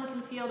sudden someone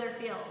can feel their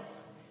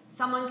feels.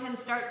 Someone can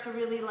start to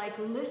really like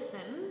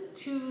listen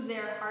to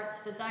their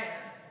heart's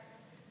desire.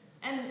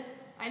 And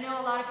I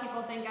know a lot of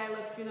people think I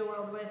look through the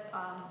world with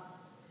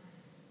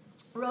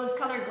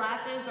rose-colored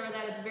glasses, or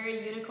that it's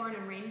very unicorn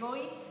and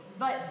rainbowy.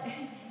 But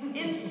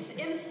in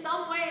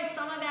some ways,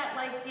 some of that,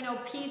 like, you know,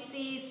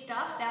 PC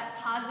stuff, that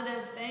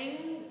positive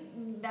thing,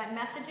 that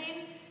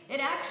messaging, it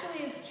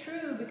actually is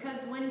true,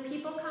 because when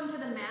people come to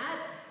the mat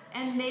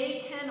and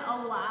they can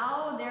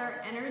allow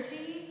their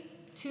energy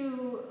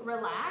to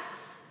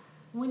relax,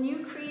 when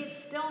you create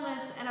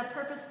stillness and a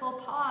purposeful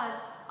pause,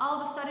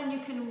 all of a sudden you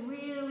can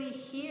really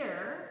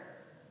hear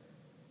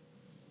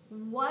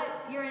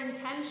what your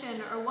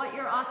intention or what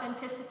your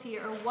authenticity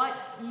or what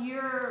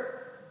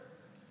your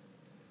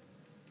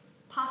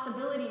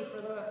possibility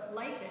for the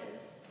life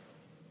is.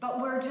 But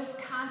we're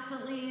just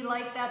constantly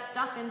like that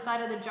stuff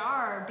inside of the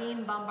jar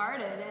being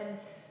bombarded. And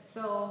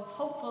so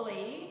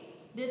hopefully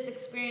this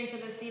experience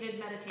of a seated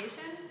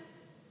meditation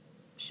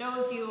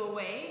shows you a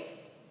way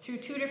through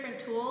two different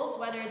tools,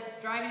 whether it's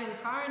driving in the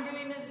car and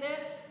doing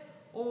this,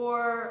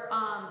 or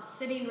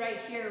sitting right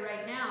here,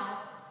 right now,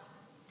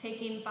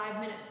 taking 5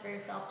 minutes for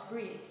yourself to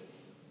breathe.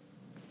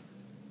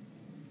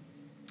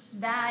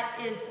 That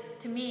is,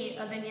 to me,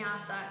 a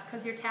vinyasa,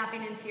 because you're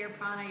tapping into your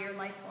prana, your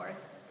life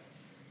force.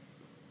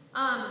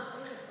 I have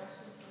a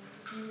question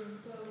for you.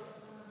 So,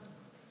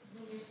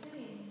 when you're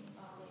sitting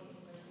all day,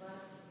 there's a lot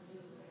of people do,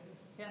 right?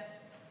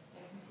 Yeah.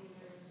 At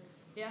computers.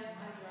 Yeah.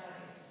 I'm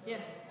driving, so Yeah.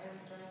 I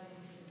was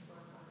driving since 4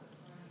 o'clock this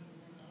morning,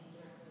 and then came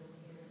directly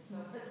over here. So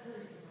that's the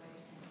reason why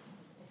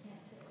I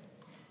can't sit.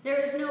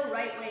 There is no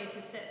right way to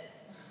sit,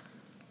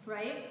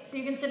 right? So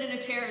you can sit in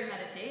a chair and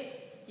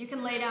meditate. You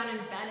can lay down in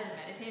bed and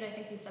meditate. I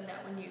think you said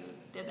that when you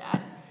did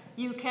that.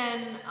 You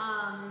can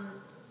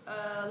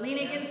lean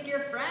against your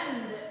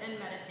friend and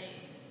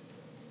meditate.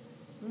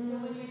 So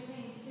when you're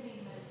saying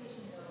sitting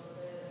meditation, though,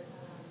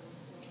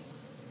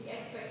 the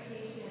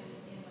expectation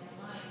in my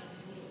mind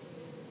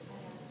immediately is that I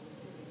have to be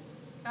sitting.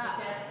 But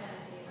that's kind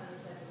of the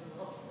unsaid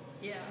rule.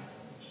 Yeah.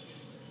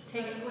 So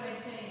what I'm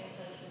saying is,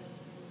 like, when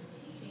we're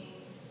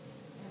teaching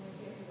and we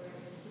say everywhere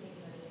you're sitting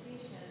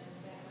meditation,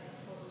 that might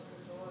close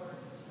the door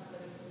for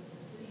somebody who's been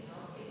sitting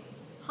all day.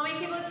 How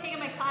many people have taken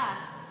my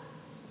class?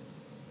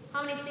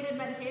 How many seated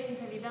meditations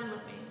have you done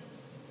with me?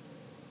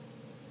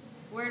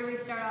 Where do we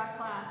start off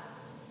class?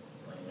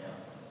 Laying down.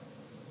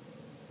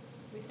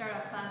 We start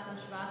off class in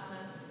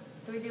Shavasana.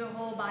 So we do a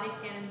whole body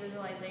scan and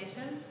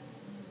visualization,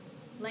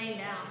 laying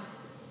down.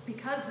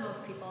 Because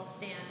most people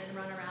stand and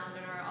run around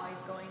and are always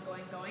going,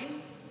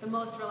 the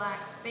most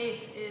relaxed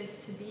space is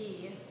to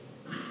be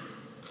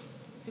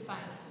supine.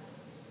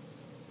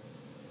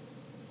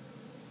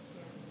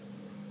 Yeah.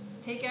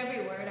 Take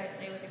every word I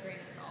say with a grain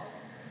of salt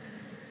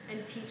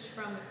and teach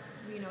from,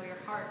 your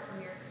heart,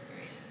 from your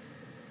experience.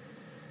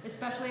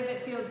 Especially if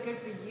it feels good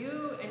for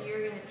you and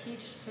you're going to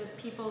teach to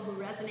people who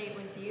resonate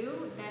with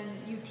you, then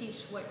you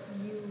teach what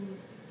you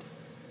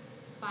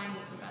find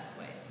is the best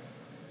way.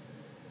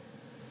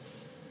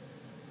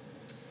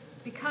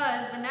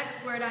 Because the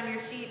next word on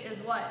your sheet is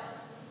what?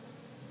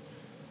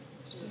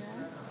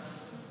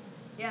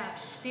 Yeah,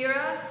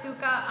 Sthira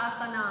Sukha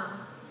Asanam.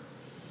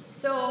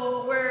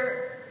 So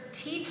we're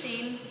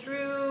teaching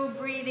through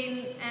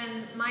breathing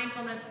and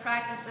mindfulness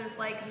practices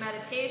like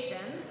meditation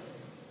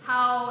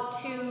how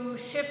to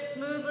shift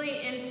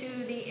smoothly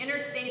into the inner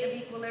state of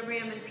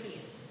equilibrium and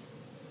peace,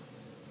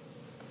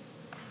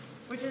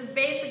 which is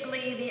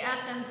basically the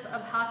essence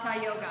of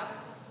Hatha Yoga,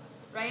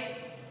 right?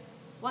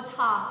 What's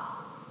Ha?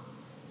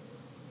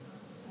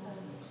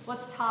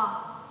 What's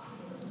Ta?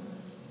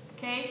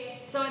 Okay,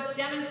 so it's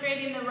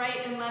demonstrating the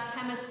right and left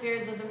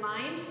hemispheres of the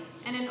mind,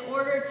 and in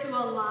order to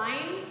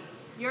align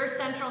your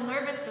central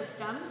nervous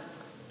system,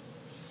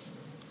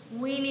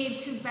 we need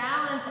to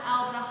balance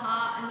out the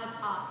Ha and the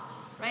Ta,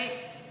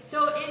 right?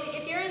 So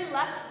if you're in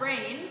left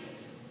brain,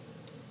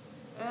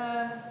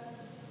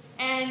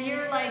 and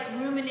you're like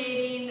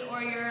ruminating,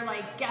 or you're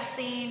like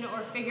guessing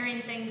or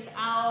figuring things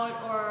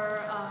out,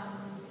 or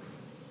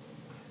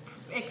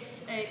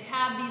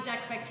have these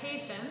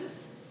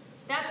expectations,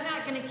 that's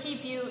not going to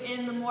keep you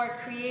in the more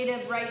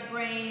creative right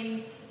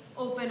brain,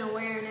 open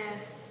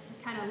awareness,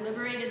 kind of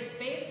liberated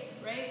space,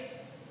 right?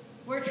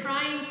 We're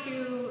trying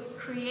to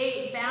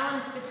create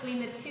balance between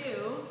the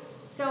two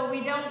so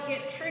we don't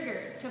get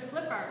triggered to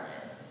flip our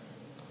lid.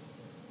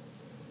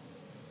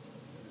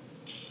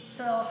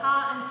 So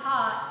Ha and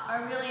Ta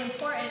are really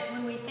important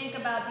when we think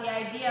about the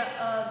idea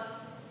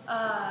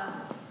of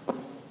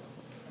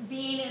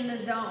being in the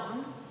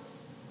zone.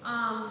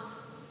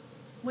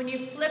 When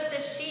you flip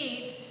the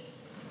sheet,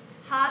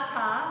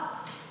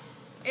 Hatha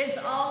is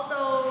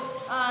also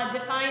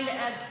defined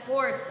as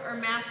force or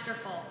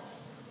masterful.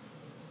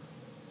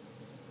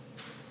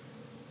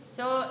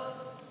 So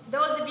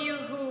those of you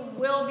who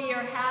will be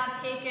or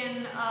have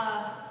taken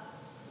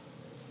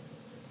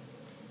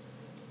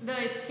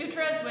the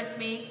sutras with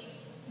me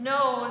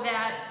know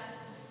that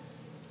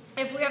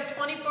if we have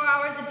 24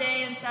 hours a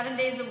day and 7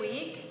 days a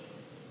week,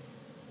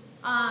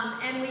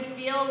 and we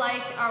feel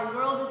like our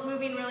world is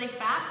moving really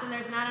fast and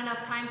there's not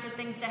enough time for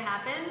things to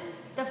happen,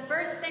 the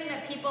first thing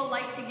that people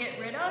like to get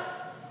rid of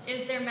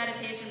is their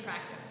meditation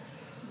practice,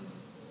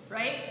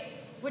 right?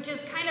 which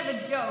is kind of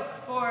a joke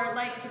for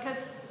like,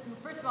 because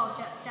first of all,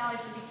 Sally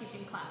should be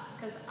teaching class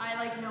because I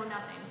like know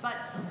nothing. But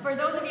for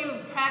those of you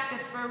who've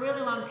practiced for a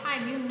really long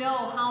time, you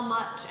know how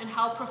much and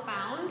how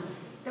profound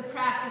the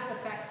practice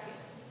affects you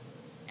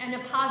in a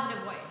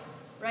positive way,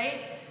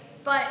 right?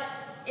 But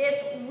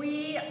if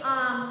we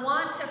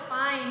want to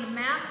find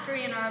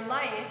mastery in our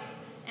life,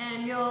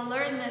 and you'll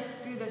learn this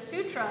through the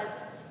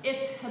sutras,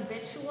 it's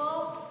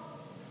habitual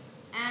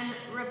and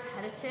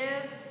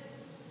repetitive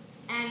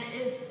and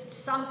is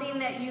something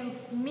that you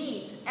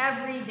meet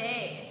every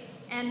day.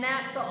 And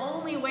that's the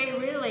only way,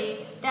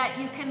 really, that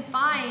you can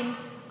find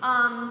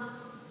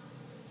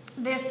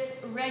this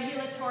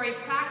regulatory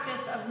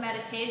practice of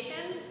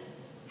meditation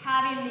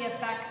having the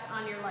effects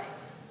on your life.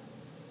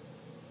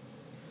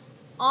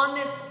 On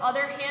this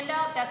other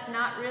handout, that's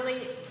not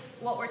really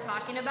what we're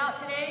talking about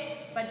today,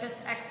 but just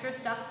extra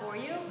stuff for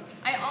you.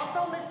 I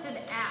also listed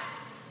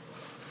apps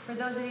for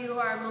those of you who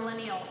are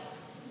millennials.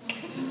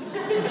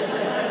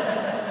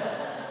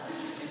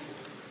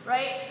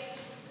 Right?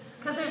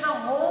 Because there's a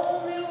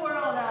whole new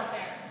world out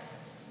there.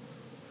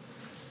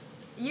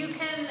 You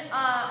can,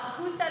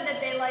 who said that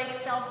they like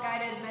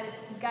self-guided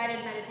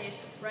guided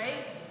meditations,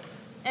 right?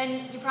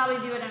 And you probably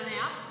do it on an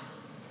app.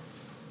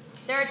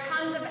 There are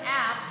tons of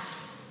apps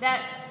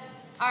that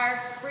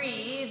are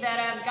free that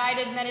have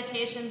guided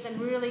meditations and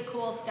really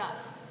cool stuff.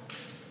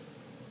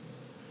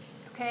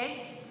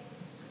 Okay?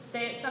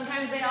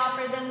 Sometimes they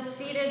offer them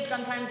seated,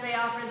 sometimes they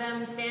offer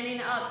them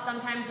standing up,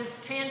 sometimes it's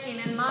chanting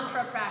and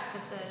mantra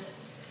practices.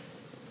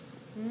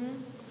 Oops,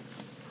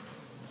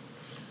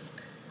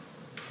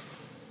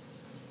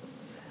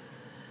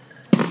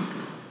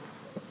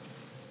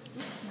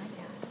 my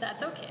bad.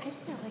 That's okay. I do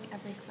that like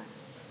every class.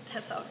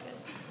 That's all good.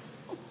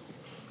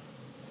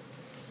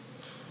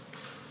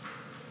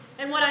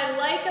 And what I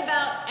like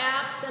about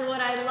apps and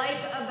what I like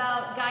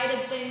about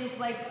guided things,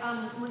 like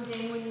when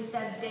you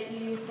said that you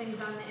use things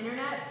on the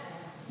internet,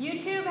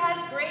 YouTube has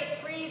great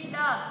free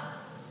stuff.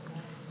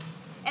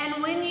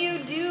 And when you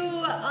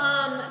do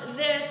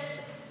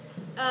this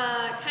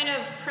kind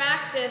of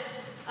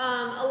practice,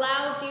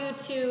 allows you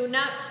to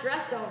not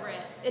stress over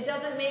it. It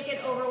doesn't make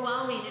it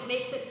overwhelming. It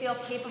makes it feel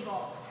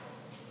capable.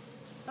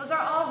 Those are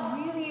all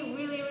really,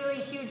 really,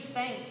 really huge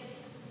things.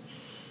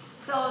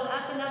 So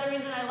that's another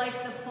reason I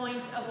like the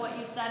point of what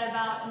you said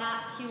about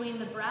not cueing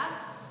the breath.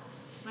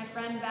 My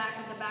friend back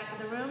at the back of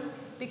the room,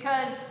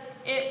 because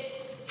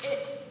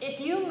if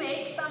you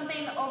make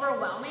something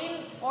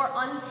overwhelming or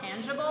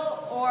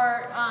untangible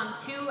or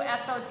too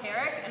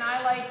esoteric, and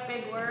I like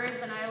big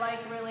words and I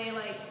like really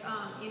like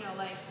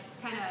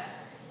kind of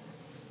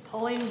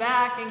pulling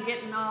back and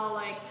getting all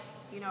like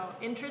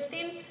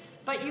interesting,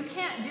 but you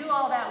can't do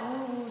all that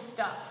woo-woo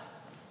stuff.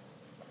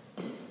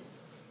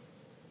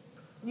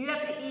 You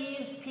have to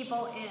ease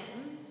people in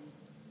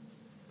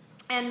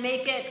and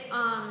make it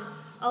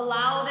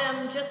allow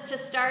them just to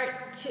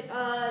start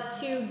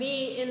to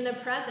be in the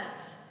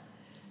present,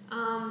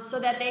 so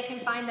that they can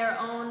find their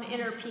own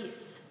inner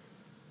peace.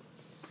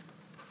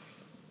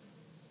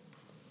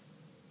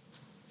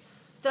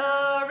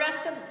 The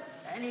rest of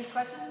any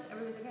questions?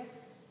 Everybody's okay?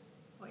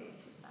 Wait,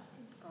 she's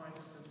asking. Oh, I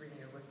just was reading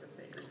your list of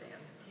sacred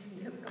dance.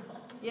 Just go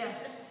on. Yeah.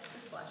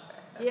 Just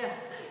flashback.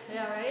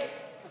 Yeah, right?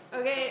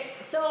 Okay,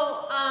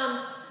 so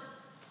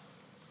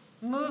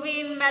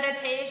moving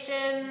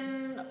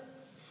meditation,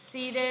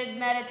 seated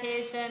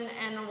meditation,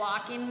 and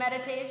walking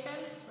meditation,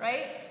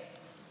 right?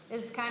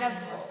 Is kind of...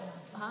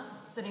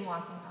 Sitting,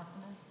 walking,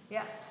 asana.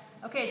 Yeah.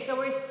 Okay, so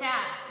we're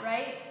sat,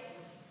 right?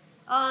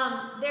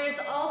 There's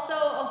also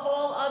a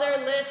whole other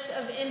list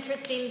of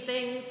interesting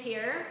things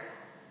here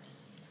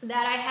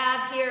that I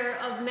have here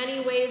of many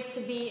ways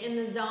to be in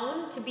the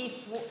zone, to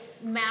be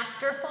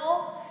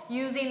masterful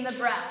using the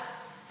breath,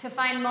 to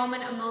find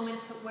moment-to-moment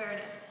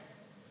awareness,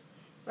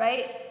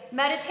 right?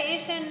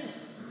 Meditation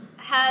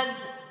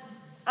has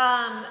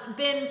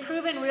been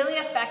proven really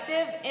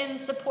effective in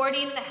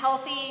supporting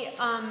healthy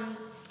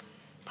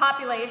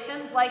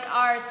populations like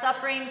ours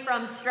suffering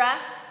from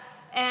stress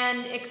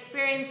and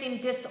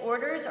experiencing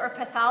disorders or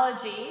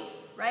pathology,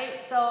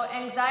 right? So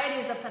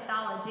anxiety is a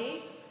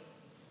pathology.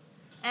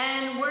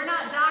 And we're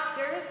not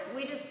doctors,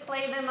 we just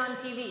play them on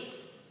TV.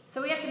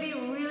 So we have to be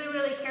really,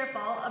 really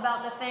careful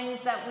about the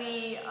things that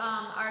we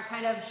are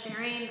kind of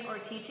sharing or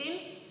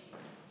teaching,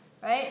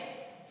 right?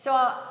 So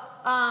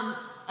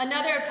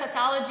another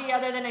pathology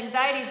other than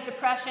anxiety is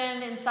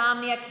depression,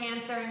 insomnia,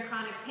 cancer, and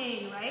chronic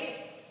pain,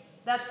 right?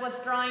 That's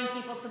what's drawing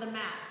people to the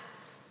mat.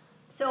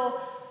 So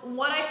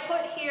what I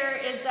put here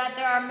is that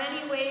there are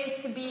many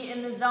ways to be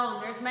in the zone.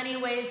 There's many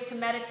ways to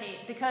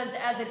meditate, because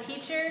as a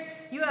teacher,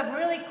 you have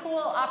really cool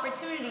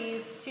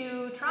opportunities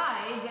to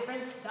try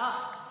different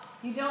stuff.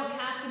 You don't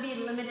have to be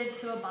limited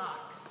to a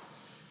box.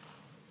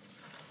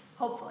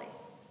 Hopefully.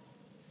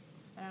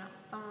 I don't know.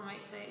 Someone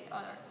might say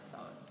other, so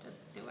just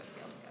do what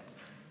feels good.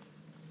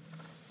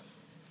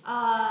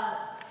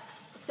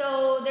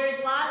 So there's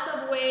lots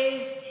of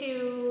ways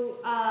to,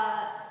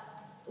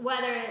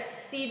 whether it's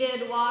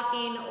seated,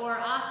 walking, or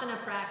asana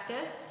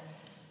practice,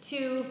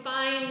 to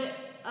find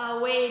a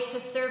way to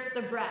surf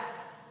the breath.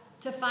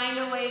 to find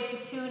a way to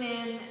tune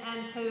in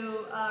and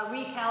to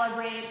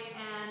recalibrate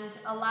and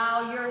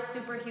allow your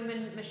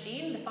superhuman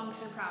machine to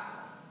function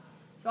properly.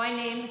 So I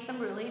named some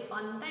really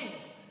fun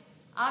things.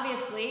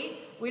 Obviously,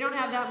 we don't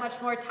have that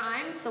much more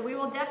time, so we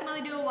will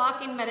definitely do a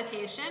walking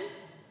meditation.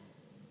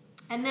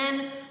 And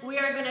then we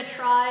are going to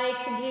try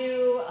to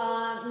do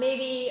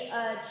maybe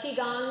a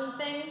Qigong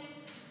thing,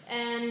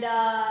 and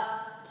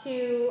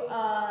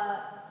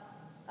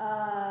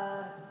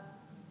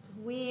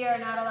we are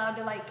not allowed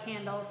to light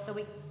candles, so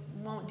we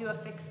won't do a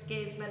fixed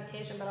gaze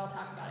meditation, but I'll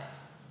talk about it.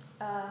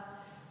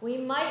 We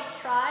might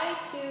try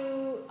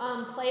to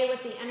play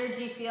with the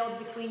energy field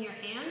between your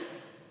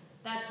hands.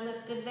 That's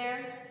listed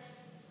there.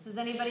 Does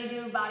anybody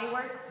do body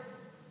work?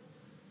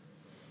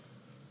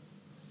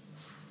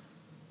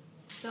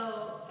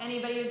 So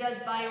anybody who does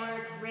body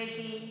work,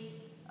 Reiki,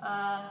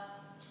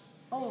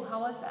 how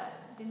was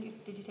that? Did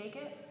you take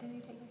it? Didn't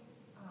you take it?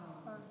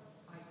 I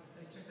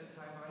took the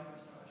Thai body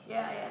massage.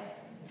 Yeah.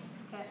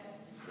 Okay.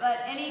 But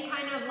any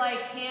kind of like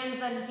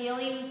hands and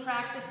healing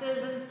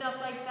practices and stuff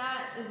like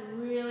that is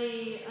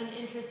really an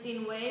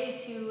interesting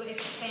way to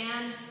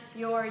expand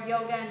your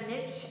yoga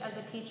niche as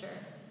a teacher.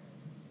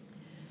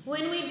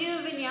 When we do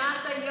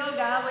vinyasa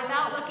yoga,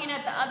 without looking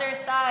at the other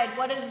side,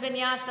 what does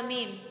vinyasa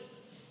mean?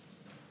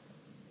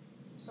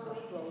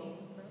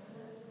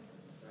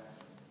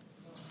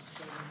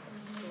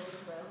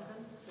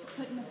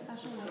 Put in a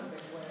special way.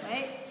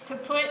 Right? To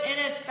put in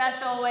a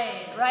special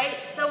way,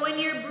 right? So when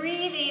you're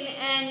breathing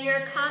and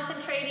you're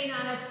concentrating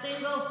on a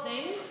single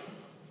thing,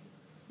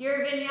 your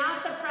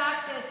vinyasa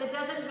practice, it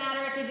doesn't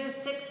matter if you do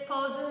 6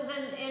 poses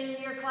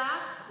in your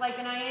class, like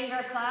an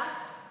Iyengar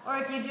class, or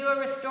if you do a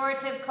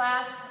restorative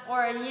class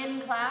or a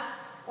yin class,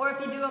 or if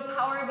you do a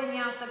power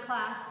vinyasa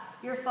class,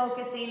 you're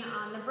focusing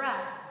on the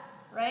breath,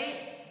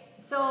 right?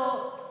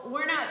 So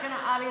we're not going to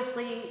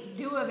obviously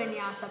do a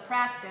vinyasa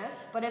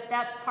practice, but if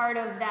that's part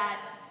of that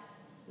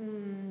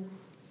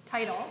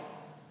title,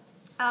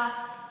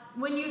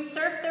 when you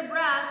surf the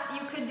breath,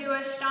 you could do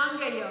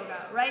Ashtanga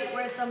yoga, right?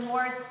 Where it's a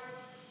more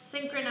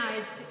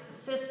synchronized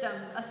system,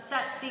 a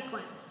set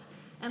sequence.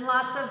 And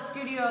lots of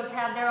studios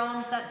have their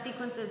own set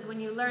sequences when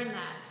you learn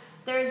that.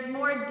 There's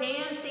more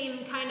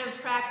dancing kind of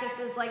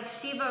practices like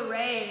Shiva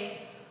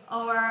Ray,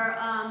 or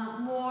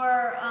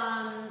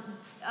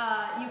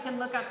you can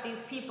look up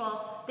these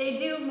people. They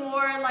do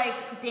more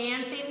like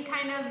dancing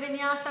kind of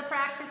vinyasa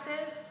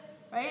practices,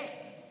 right?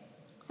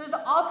 So there's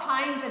all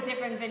kinds of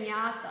different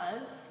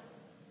vinyasas.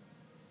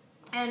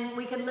 And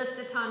we could list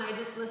a ton. I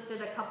just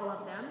listed a couple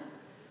of them.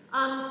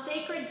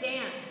 Sacred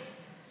dance.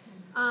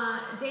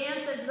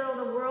 Dance as though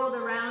the world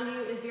around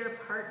you is your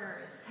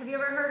partners. Have you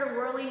ever heard of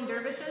whirling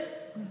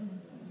dervishes?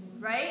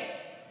 Right?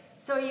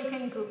 So you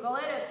can Google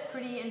it. It's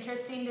pretty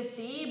interesting to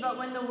see. But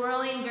when the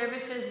whirling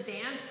dervishes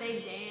dance,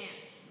 they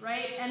dance,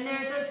 right? And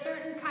there's a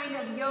certain kind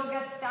of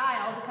yoga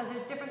style, because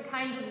there's different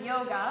kinds of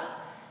yoga,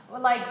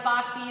 like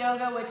bhakti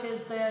yoga, which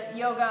is the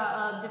yoga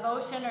of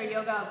devotion or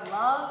yoga of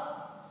love,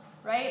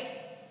 right?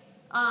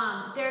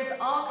 There's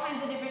all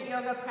kinds of different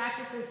yoga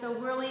practices. So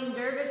whirling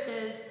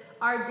dervishes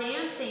are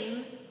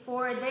dancing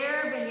for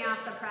their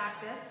vinyasa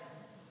practice.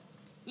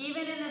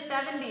 Even in the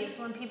 70s,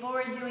 when people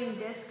were doing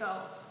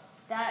disco,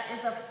 that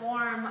is a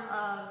form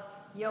of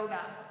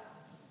yoga.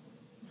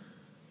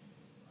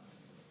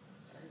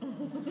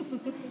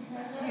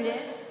 You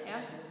did?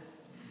 Yeah?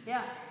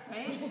 Yeah,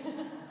 right?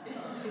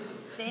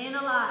 Staying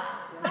alive.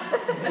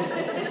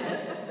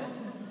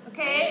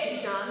 Okay?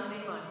 John's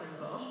name on her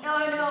though.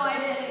 Oh, no, I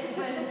didn't.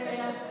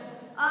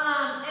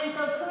 And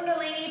so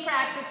Kundalini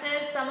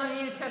practices, some of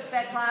you took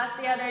that class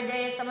the other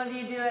day, some of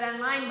you do it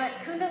online, but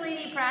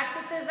Kundalini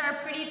practices are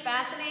pretty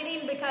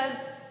fascinating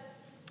because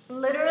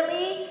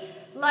literally,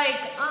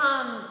 like,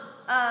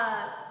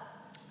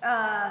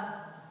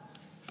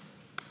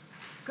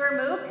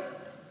 Gurmukh,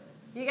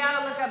 you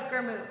gotta look up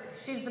Gurmukh.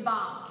 She's the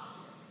bomb.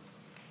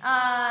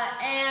 I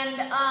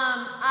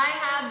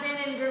have been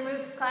in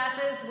Gurmukh's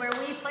classes where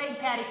we played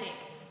patty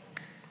cake.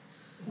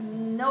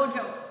 No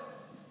joke.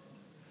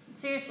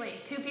 Seriously,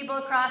 2 people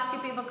across,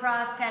 patty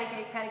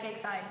cake,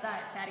 side,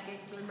 patty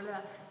cake, blah, blah,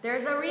 blah.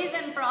 There's a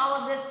reason for all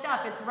of this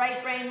stuff. It's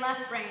right brain,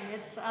 left brain.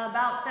 It's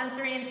about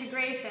sensory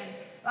integration.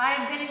 I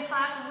have been in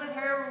classes with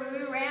her where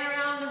we ran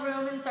around the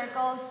room in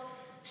circles,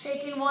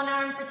 shaking one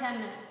arm for 10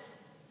 minutes,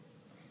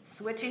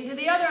 switching to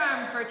the other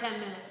arm for 10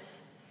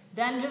 minutes,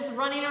 then just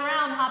running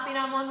around, hopping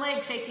on one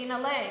leg, shaking a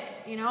leg,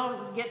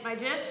 get my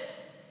gist?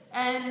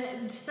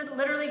 And just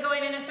literally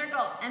going in a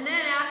circle. And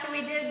then after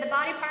we did the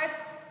body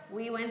parts,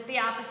 we went the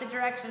opposite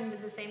direction,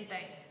 did the same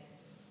thing,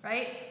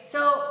 right?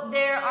 So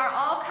there are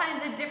all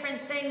kinds of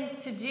different things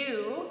to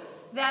do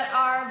that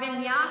are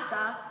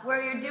vinyasa,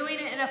 where you're doing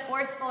it in a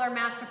forceful or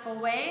masterful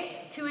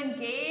way to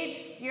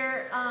engage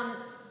your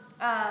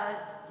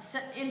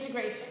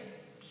integration,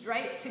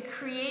 right? To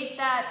create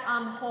that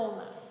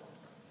wholeness,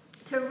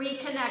 to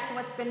reconnect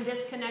what's been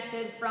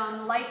disconnected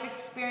from life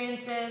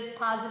experiences,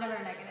 positive or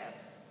negative.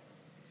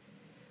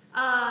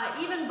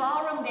 Even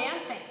ballroom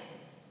dancing,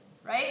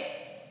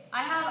 right?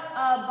 I have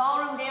a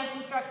ballroom dance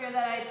instructor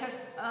that I took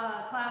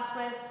a class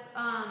with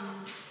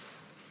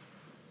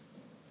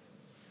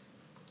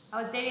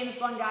I was dating this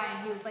one guy,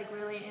 and he was like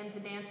really into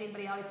dancing, but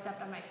he always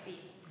stepped on my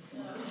feet.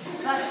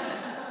 But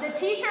the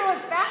teacher was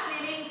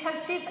fascinating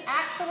because she's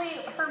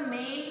actually, her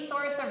main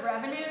source of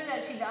revenue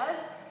that she does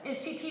is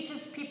she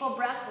teaches people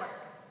breath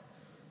work.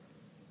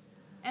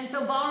 And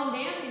so ballroom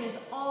dancing is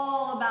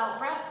all about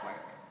breath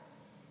work.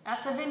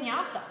 That's a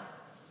vinyasa.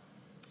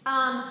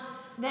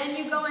 Then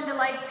you go into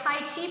like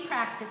Tai Chi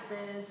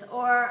practices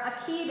or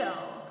Aikido,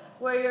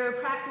 where you're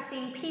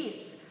practicing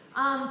peace.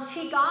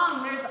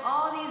 Qigong, there's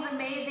all these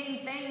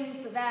amazing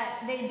things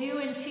that they do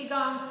in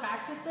Qigong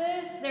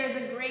practices. There's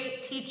a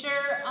great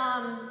teacher,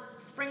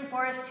 Spring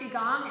Forest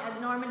Qigong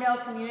at Normandale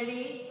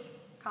Community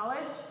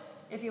College.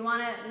 If you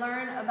want to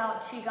learn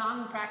about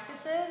Qigong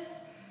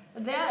practices,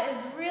 that is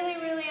really,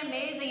 really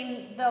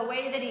amazing the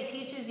way that he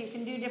teaches. You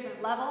can do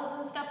different levels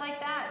and stuff like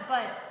that,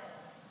 but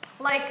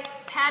like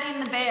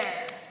patting the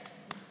bear,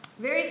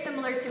 very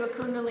similar to a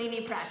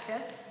Kundalini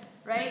practice,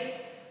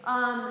 right?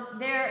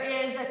 There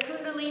is a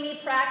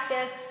Kundalini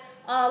practice.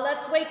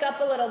 Let's wake up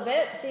a little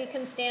bit so you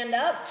can stand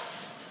up.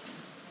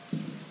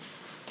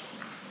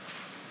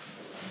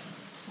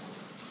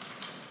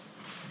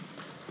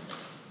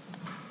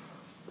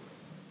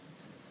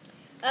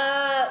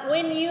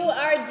 When you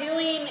are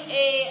doing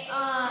a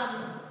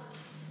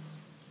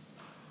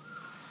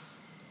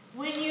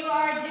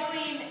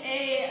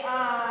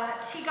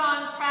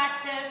Qigong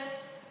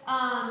practice,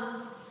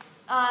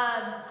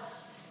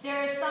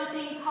 there is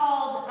something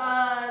called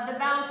the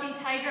bouncing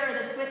tiger or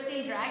the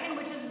twisting dragon,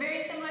 which is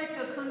very similar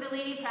to a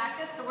Kundalini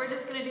practice. So we're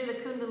just going to do the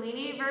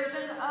Kundalini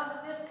version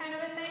of this kind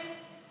of a thing.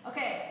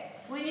 Okay,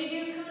 when you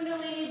do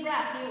Kundalini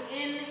breath, you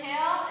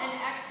inhale and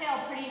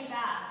exhale pretty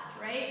fast,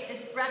 right?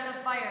 It's breath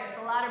of fire. It's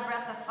a lot of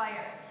breath of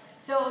fire.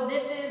 So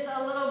this is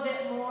a little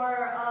bit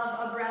more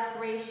of a breath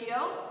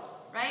ratio,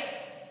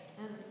 right?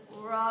 And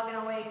we're all going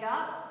to wake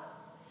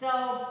up.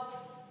 So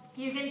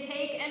you can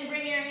take and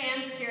bring your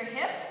hands to your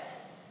hips.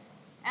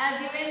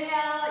 As you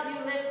inhale, you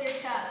lift your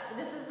chest.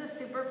 This is the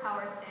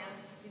superpower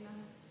stance. Did you know?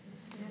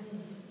 Yeah.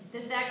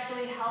 This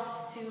actually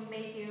helps to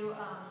make you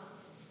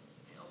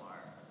feel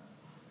more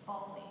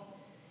ballsy.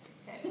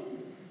 Okay.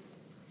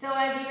 So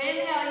as you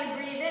inhale, you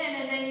breathe in,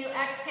 and then you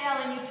exhale,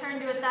 and you turn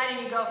to a side,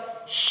 and you go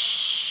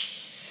shh.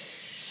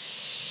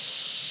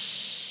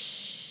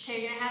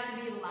 Okay, you're gonna have to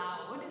be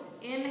loud.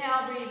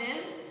 Inhale, breathe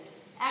in.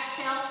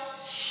 Exhale.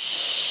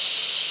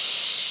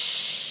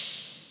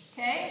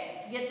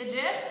 Okay, get the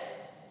gist?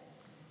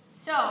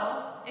 So,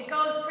 it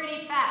goes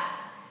pretty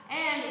fast.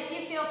 And if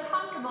you feel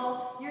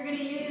comfortable, you're going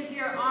to use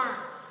your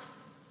arms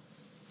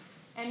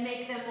and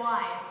make them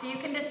wide. So you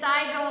can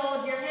decide to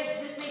hold your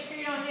hip, just make sure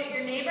you don't hit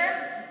your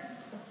neighbor.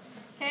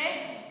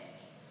 Okay?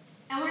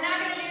 And we're not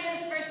going to do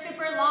this for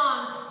super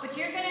long, but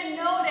you're going to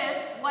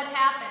notice what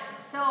happens.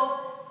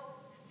 So,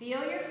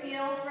 feel your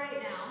feels right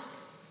now.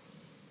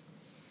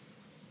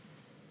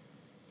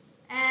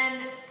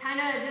 And kind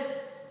of just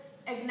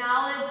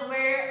acknowledge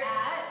where you're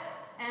at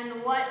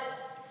and what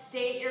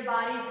state your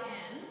body's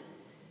in.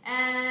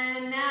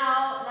 And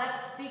now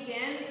let's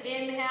begin.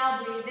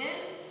 Inhale, breathe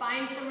in,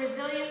 find some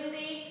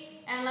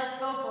resiliency, and let's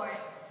go for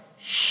it.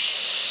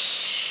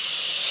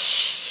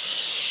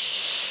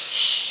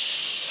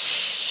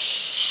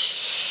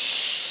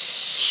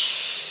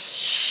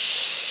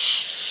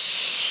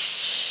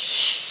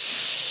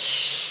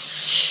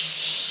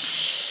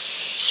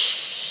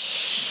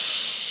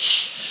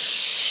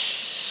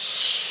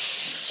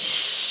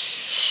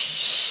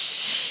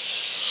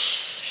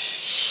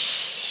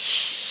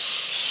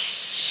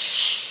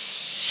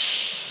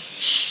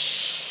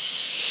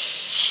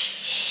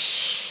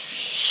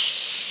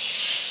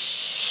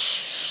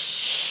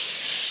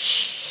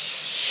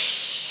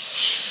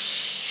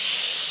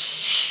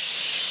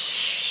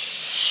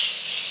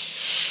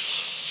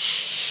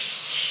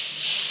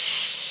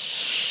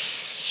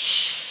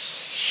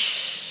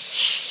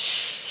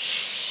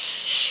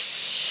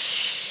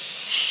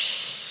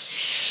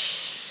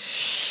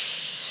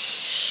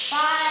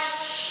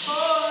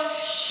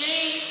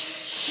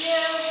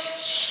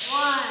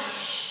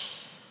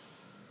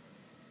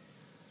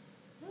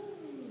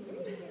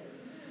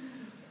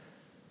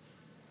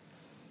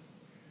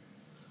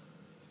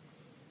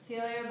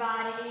 Feel your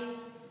body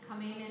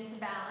coming into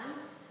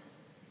balance.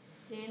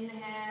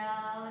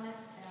 Inhale and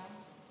exhale.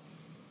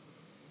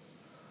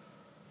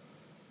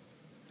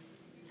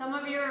 Some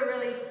of you are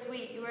really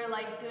sweet. You were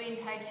like doing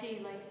Tai Chi,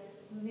 like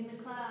moving the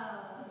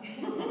clouds.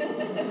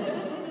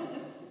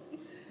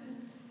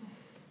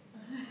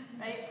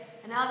 Right?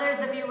 And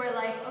others of you were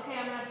like, okay,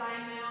 I'm going to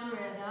find my own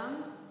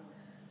rhythm.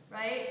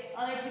 Right?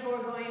 Other people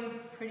were going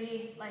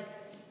pretty like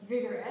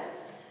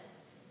vigorous.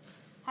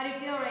 How do you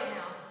feel right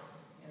now?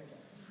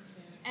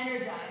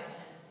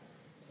 Energized.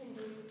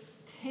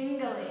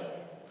 Tingly.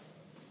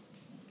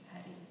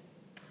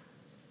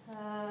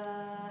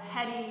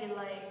 Heady,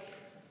 like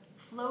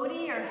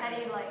floaty, or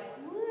heady, like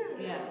woo?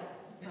 Yeah.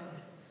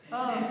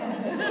 Oh.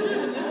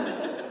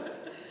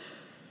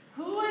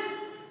 Who was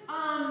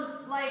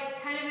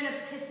like kind of in a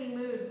pissy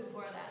mood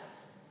before that?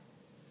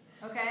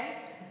 Okay.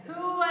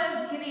 Who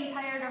was getting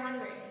tired or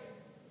hungry?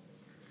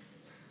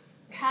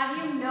 Have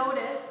you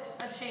noticed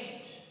a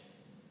change.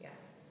 My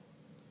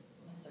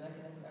stomach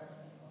is incredible.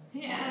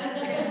 Yeah,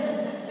 that's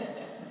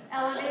good.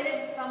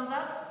 Elevated, thumbs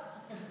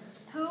up.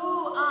 Who,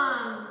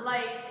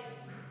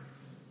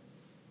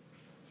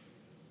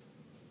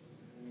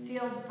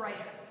 feels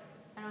brighter?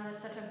 I know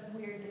that's such a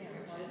weird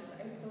description.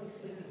 I was really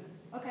sleepy.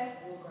 Okay,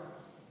 A little girl.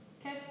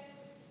 okay.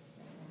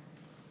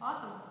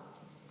 Awesome.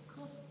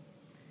 Cool.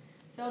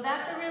 So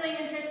that's a really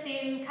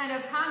interesting kind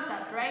of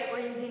concept, right?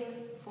 We're using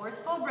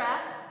forceful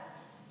breath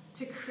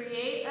to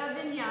create a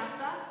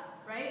vinyasa,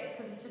 right?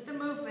 Because it's just a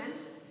movement.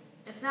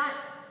 It's not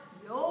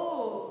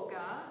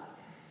yoga,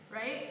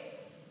 right?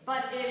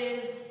 But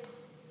it is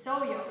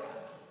so yoga,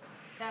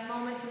 that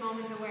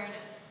moment-to-moment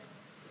awareness.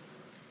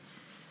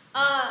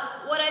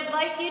 What I'd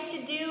like you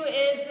to do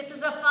is, this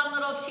is a fun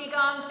little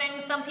Qigong thing.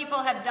 Some people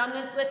have done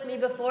this with me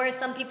before,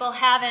 some people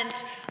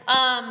haven't.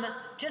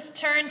 Just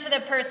turn to the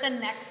person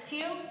next to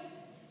you.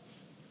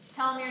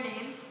 Tell them your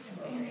name.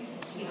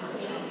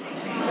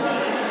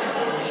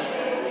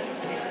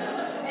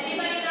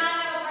 Anybody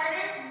not have a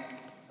partner?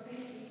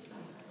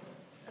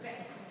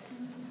 Okay.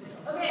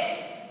 Okay.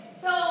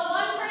 So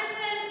one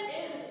person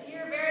is,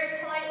 you're very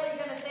politely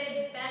going to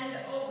say bend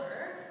over.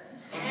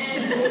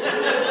 And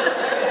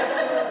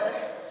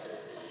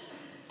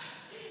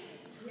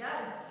yeah,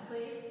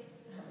 please.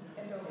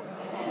 You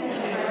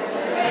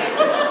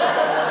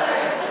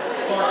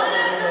want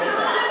to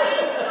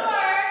make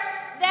sure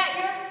that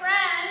your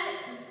friend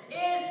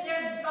is,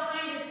 they're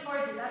behind us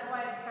towards you. That's why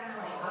it's kind of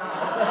like.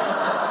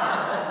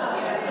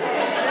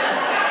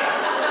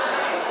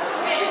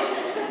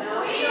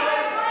 We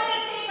are going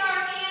to take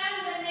our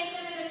hands and make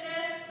them into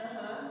fists.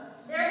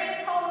 They're going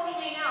to totally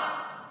hang out.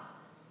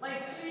 Like,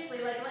 seriously,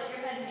 like, let your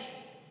head hang.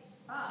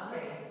 Ah,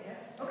 okay.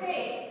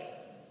 Okay.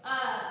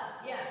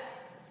 Yeah.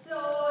 So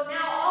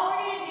now all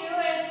we're going to do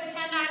is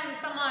pretend I'm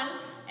someone,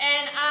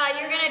 and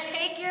you're going to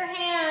take your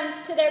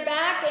hands to their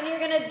back, and you're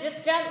going to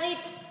just gently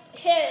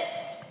hit,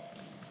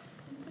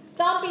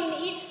 thumping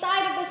each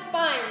side of the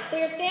spine. So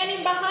you're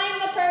standing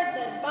behind the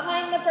person.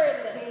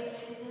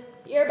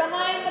 You're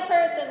behind the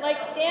person,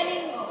 like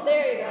standing,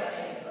 there you go.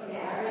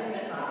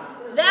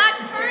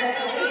 That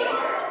person who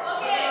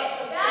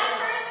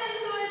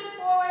is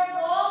forward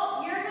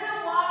fold, you're going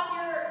to walk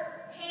your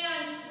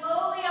hands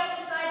slowly up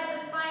the side of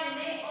the spine, and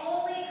they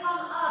only come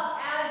up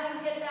as you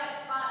hit that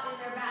spot in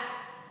their back.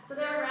 So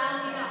they're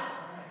rounding up.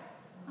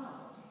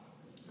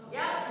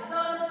 Yep, so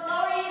the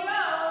slower you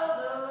go,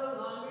 the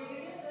longer you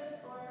get this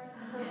for.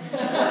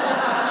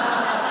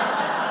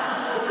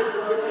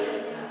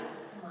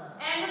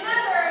 And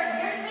remember,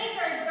 your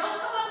fingers don't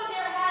come up with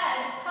your head,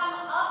 come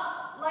up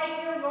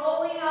like you're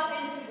rolling up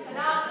into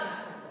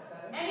Tadasana.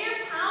 And you're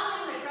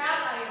pounding the crap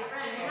out of your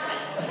friend. You're not.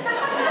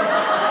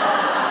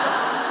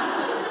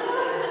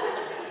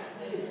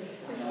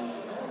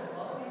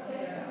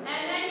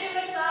 And then you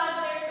massage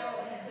their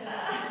shoulder.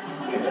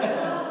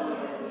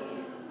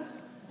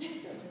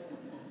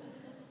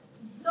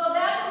 So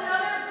that's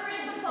another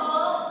principle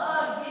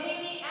of getting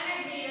the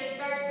energy to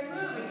start to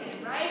move again,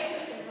 right?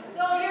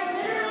 So you're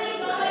literally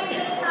going to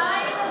the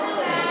sides of the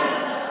mat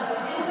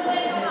until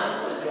they come up.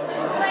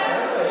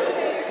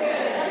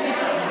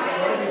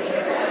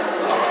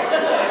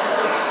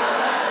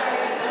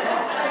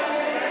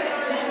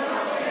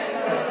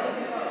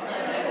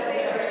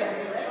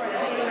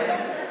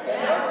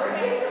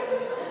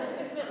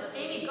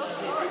 Amy, go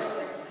forward.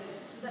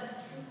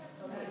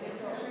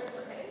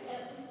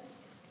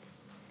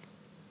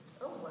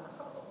 Oh, wow.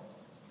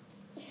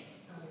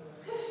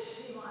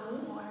 She wants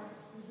more.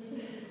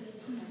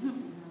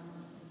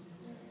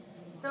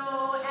 So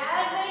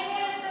as they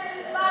hit a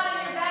certain spot in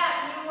your back,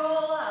 you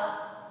roll up.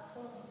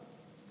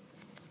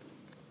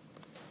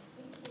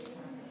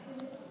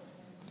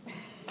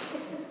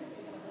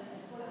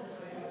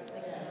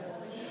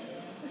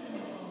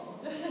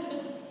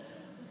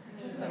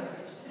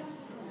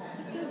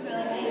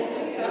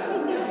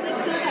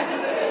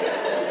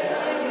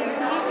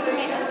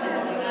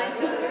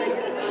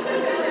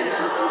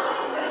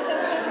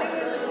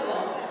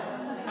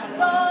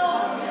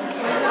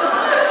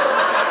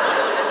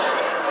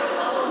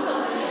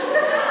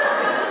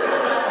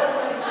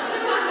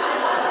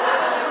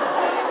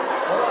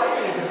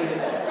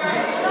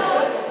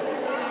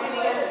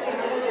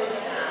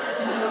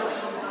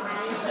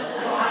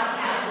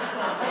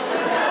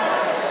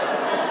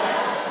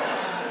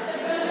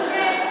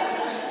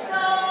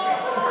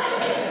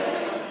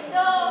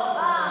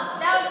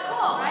 That was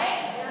cool,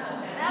 right?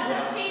 That's a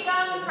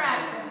Qigong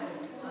practice.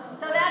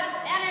 So that's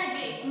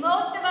energy.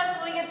 Most of us,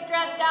 when we get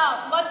stressed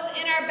out, what's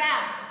in our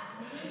backs?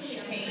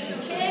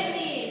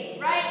 Kidneys,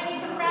 right? We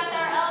compress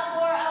our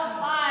L4,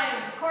 L5.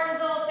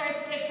 Cortisol starts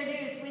to get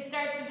produced. We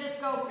start to just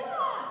go,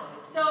 blah.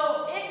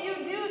 So if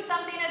you do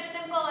something as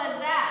simple as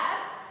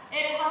that,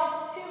 it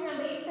helps to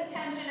release the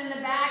tension in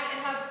the back, it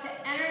helps to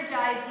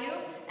energize you,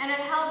 and it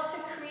helps to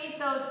create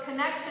those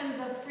connections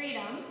of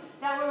freedom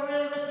that we're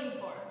really looking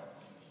for.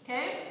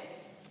 Okay?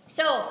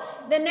 So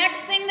the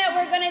next thing that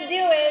we're going to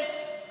do is,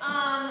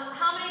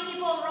 how many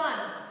people run?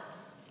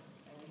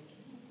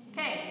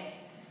 Okay.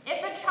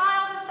 If a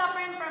child is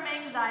suffering from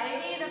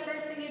anxiety, the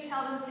first thing you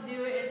tell them to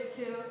do is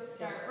to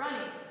start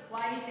running.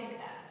 Why do you think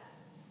that?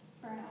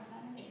 Burn off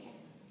that energy.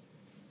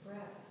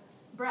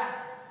 Breath,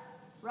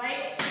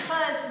 right?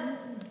 Because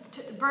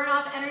to burn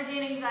off energy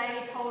and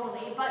anxiety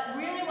totally, but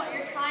really what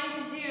you're trying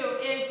to do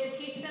is to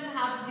teach them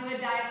how to do a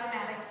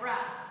diaphragmatic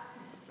breath,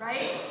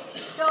 right?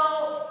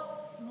 So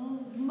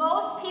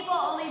most people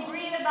only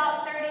breathe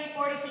about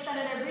 30-40% of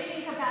their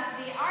breathing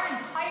capacity. Our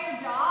entire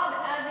job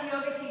as a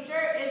yoga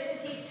teacher is to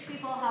teach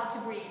people how to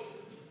breathe.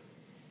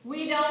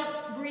 We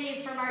don't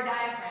breathe from our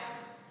diaphragm.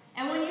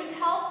 And when you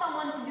tell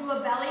someone to do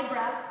a belly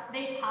breath,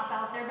 they pop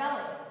out their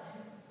bellies.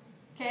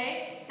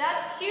 Okay?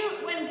 That's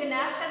cute when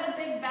Ganesh has a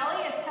big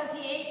belly. It's because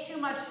he ate too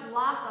much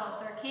lassos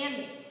or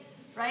candy,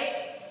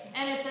 right?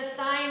 And it's a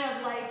sign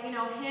of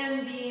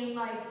him being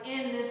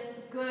in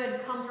this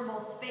good,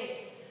 comfortable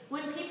space.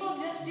 When people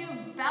just do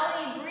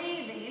belly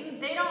breathing,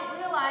 they don't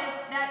realize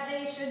that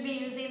they should be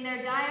using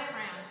their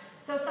diaphragm.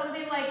 So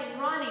something like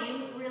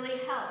running really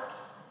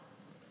helps.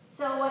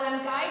 So what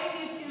I'm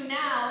guiding you to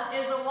now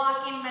is a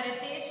walking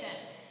meditation.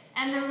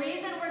 And the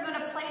reason we're going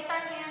to place our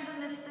hands in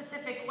this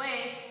specific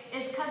way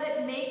is because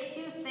it makes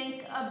you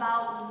think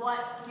about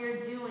what you're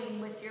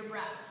doing with your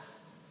breath.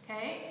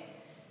 Okay?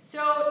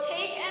 So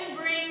take and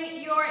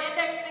bring your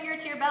index finger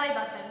to your belly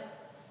button.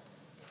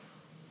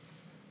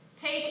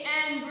 Take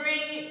and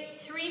bring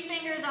 3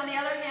 fingers on the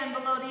other hand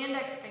below the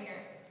index finger.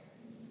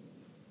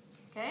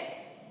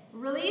 Okay?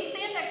 Release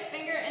the index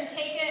finger and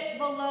take it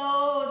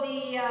below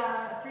the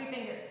 3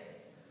 fingers.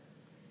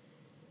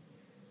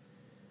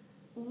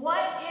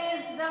 What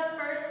is the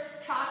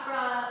first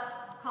chakra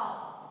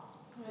called?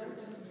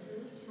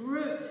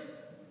 Root.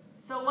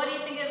 So what do you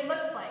think it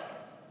looks like?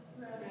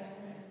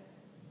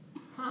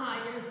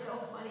 Haha, you're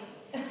so funny.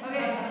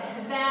 Okay,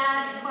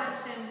 bad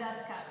question,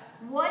 Deska.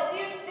 What do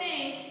you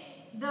think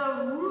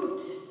the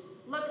root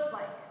looks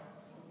like?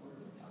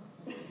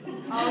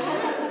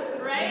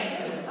 Right?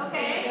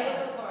 Okay.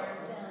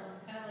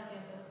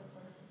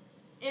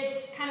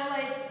 It's kind of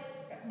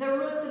like the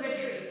roots of a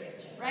tree,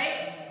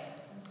 right?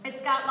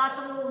 It's got lots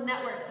of little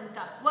networks and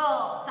stuff.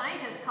 Well,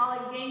 scientists call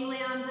it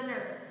ganglions and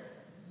nerves.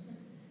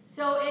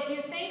 So if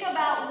you think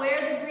about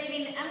where the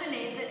breathing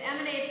emanates, it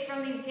emanates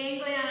from these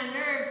ganglion and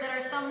nerves that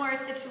are somewhere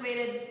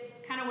situated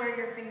kind of where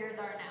your fingers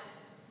are now.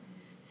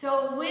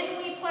 So when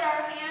we put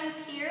our hands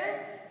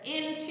here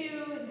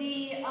into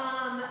the,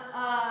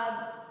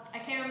 I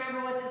can't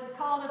remember what this is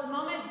called at the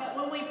moment, but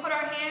when we put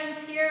our hands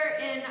here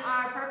in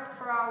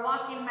for our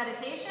walking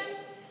meditation,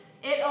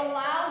 it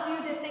allows you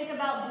to think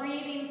about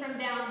breathing from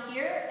down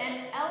here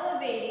and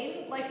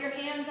elevating, like your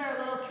hands are a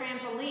little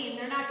trampoline.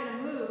 They're not going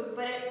to move,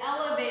 but it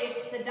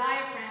elevates the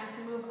diaphragm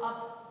to move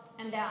up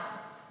and down.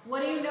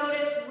 What do you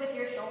notice with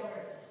your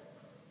shoulders?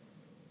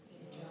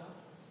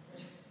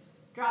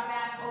 Drop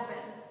back,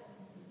 open.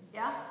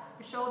 Yeah?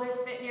 Your shoulders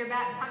fit in your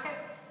back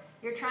pockets.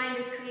 You're trying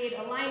to create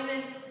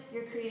alignment.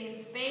 You're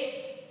creating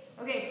space.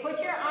 Okay, put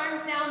your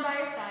arms down by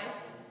your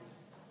sides.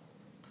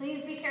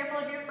 Please be careful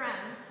of your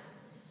friends.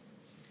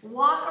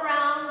 Walk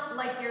around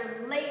like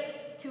you're late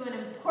to an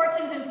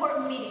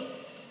important meeting.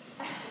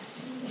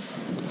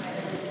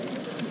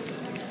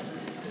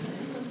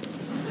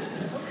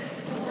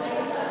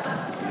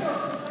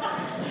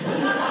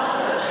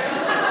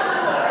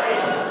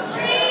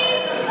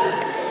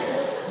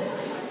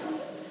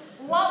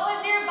 What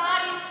was your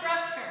body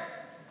structure?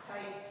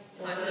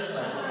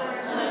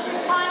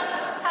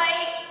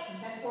 Tight.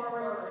 Head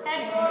forward.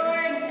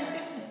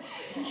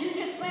 You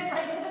just went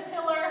right to the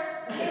pillar.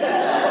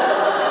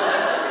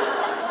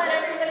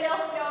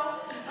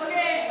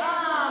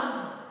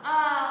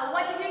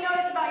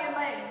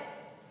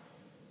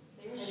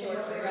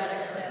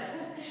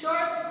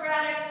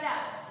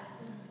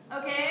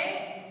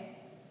 Okay?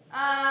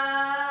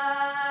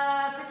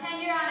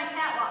 Pretend you're on a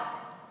catwalk.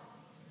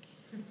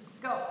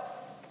 Go.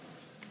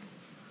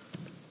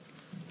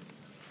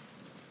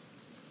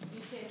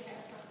 You say a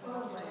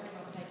catwalk.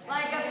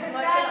 Like a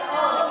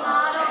professional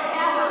model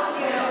catwalk.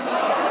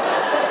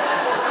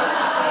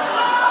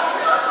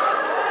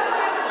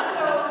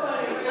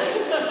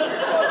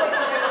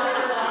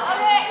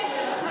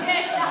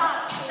 Okay,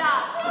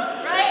 stop.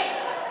 Right?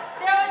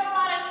 There was a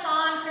lot of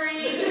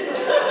sauntering.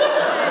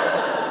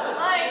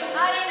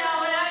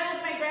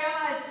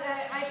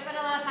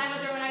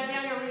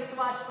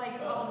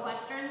 Old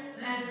westerns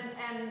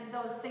and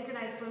those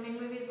synchronized swimming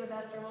movies with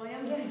Esther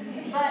Williams.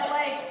 But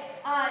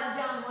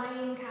John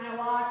Wayne kind of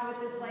walked with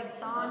this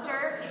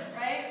saunter,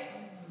 right?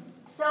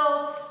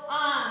 So,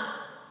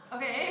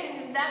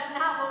 okay, that's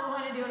not what we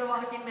want to do in a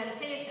walking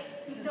meditation.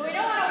 So we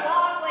don't want to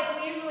walk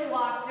like we usually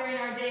walk during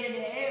our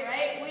day-to-day,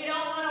 right? We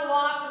don't want to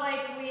walk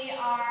like we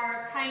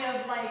are kind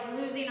of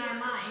losing our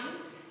mind.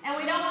 And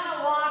we don't want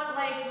to walk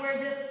like we're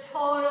just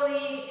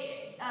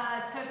totally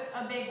took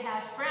a big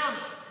hash brownie.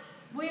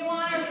 We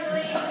want to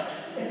really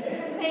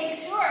make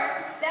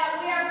sure that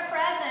we are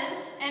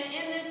present and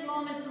in this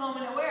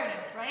moment-to-moment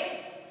awareness,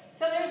 right?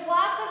 So there's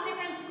lots of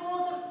different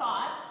schools of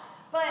thought,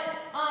 but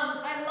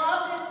I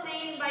love this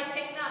saying by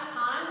Thich Nhat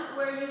Hanh,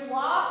 where you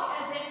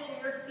walk as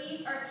if your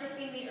feet are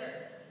kissing the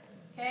earth,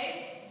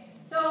 okay?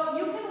 So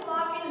you can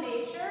walk in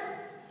nature nature.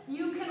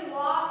 You can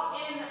walk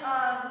in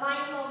a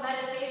mindful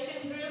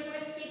meditation group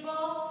with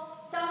people.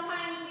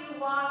 Sometimes you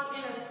walk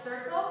in a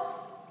circle,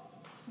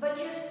 but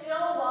you're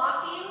still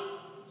walking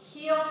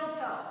heel to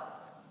toe.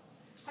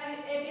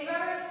 If you've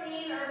ever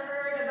seen or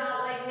heard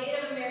about like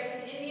Native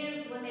American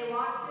Indians when they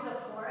walk through the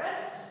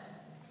forest,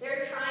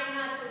 they're trying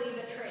not to leave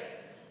a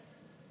trace,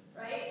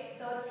 right?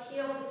 So it's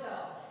heel to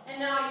toe. And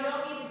now you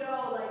don't need to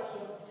go like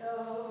heel to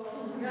toe,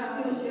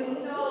 heel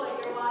to toe,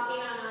 like you're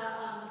walking on a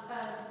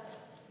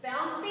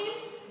balance beam,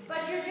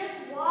 but you're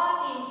just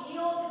walking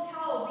heel to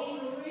toe,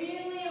 being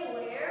really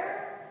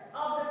aware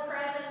of the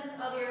presence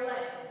of your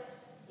legs.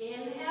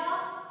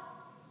 Inhale,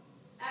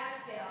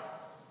 exhale.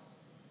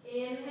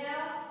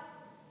 Inhale,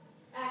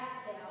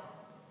 exhale.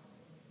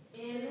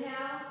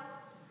 Inhale,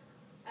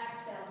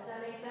 exhale. Does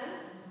that make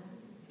sense?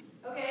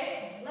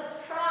 Okay,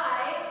 let's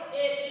try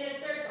it in a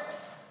circle.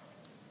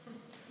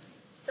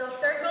 So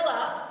circle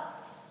up.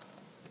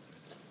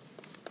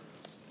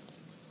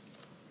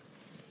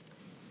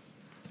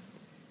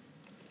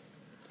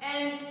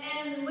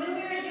 And when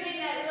we were doing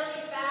that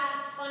really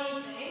fast,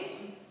 funny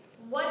thing,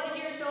 what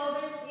did your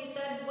shoulders, you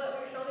said what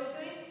were your shoulders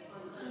doing?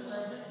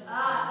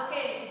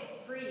 Okay,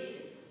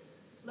 freeze.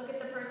 Look at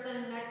the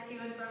person next to you,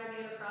 in front of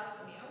you, across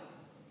from you.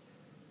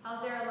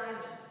 How's their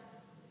alignment?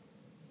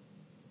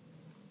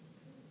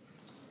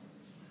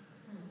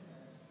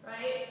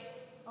 Right?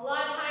 A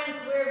lot of times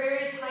we're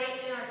very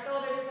tight in our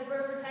shoulders because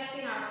we're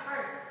protecting our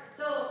heart.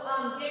 So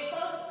get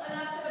close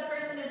enough to the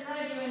person in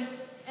front of you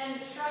and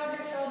shrug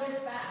your shoulders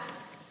back.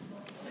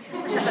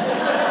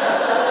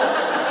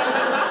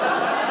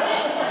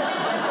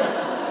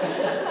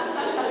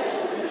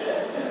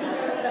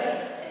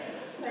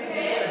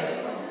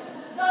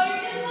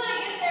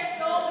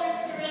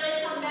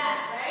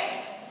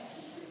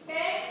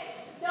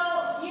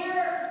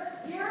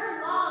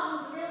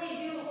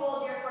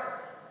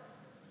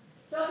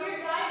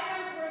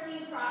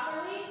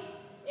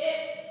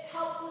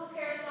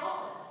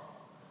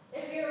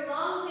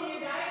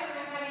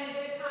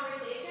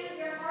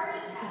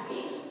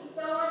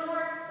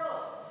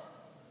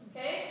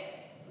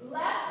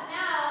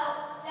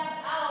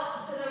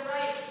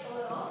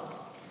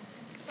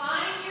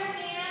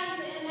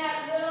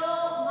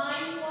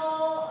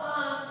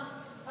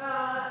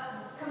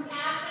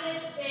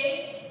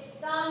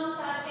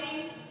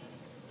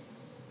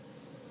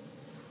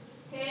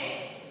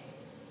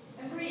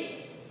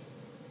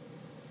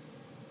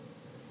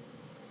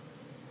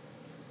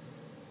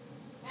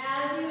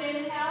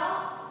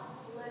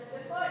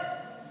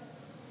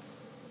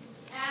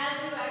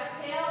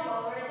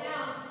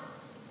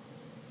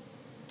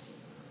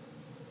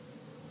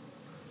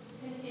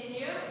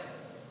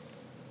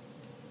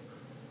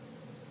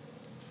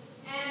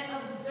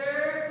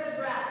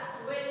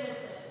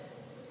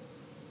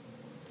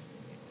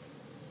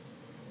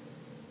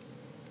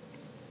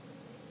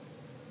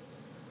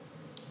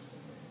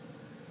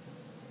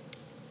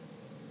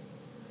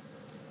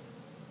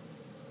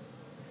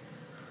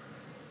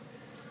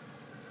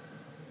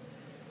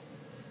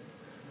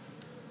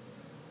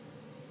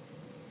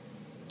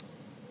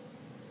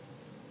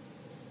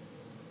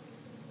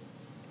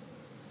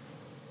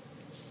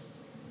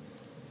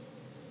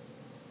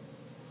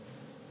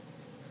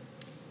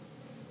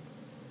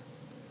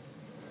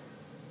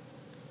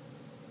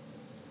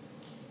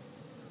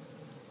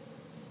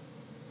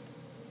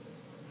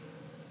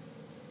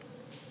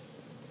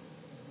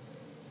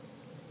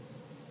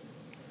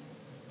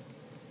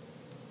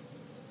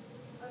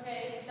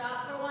 Okay,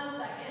 stop for 1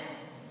 second.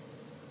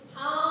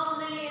 How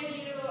many of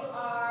you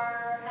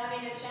are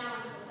having a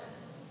challenge with this?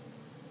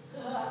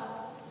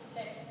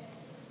 Okay.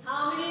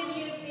 How many of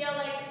you feel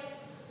like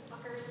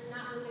fuckers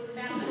not moving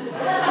fast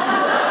enough?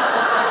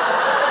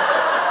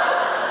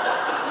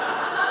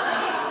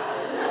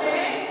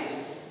 Okay?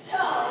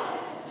 So,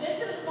 this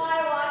is why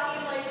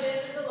walking like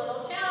this is a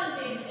little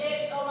challenging.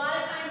 A lot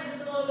of times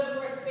it's a little bit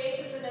more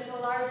spacious and it's a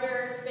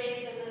larger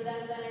space in the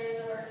Zen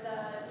centers or the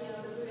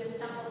Buddhist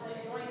temples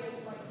that you're going to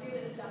do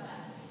this stuff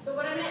at. So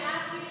what I'm going to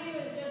ask you to do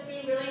is just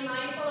be really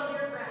mindful of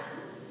your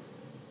friends.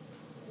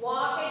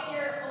 Walk at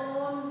your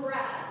own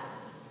breath.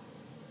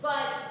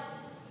 But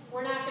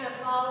we're not going to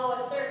follow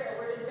a circle.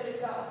 We're just going to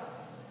go.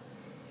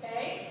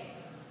 Okay?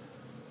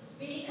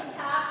 Be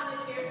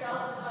compassionate to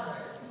yourself and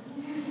others.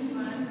 You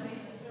want us to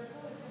make the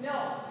circle?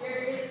 No,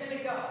 you're just going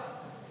to go.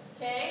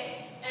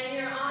 Okay? And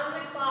you're on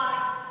the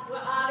clock.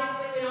 Well,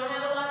 obviously, we don't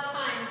have a lot of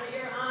time, but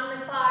you're on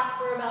the clock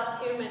for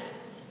about 2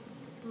 minutes.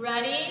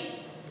 Ready,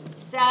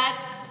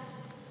 set,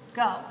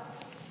 go.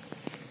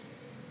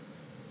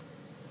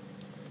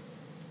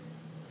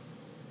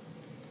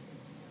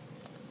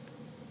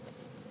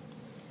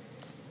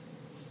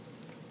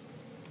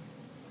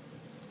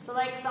 So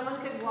like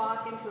someone could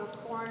walk into a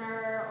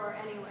corner or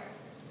anywhere.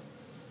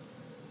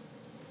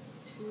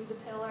 To the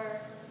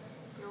pillar,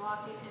 you're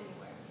walking anywhere.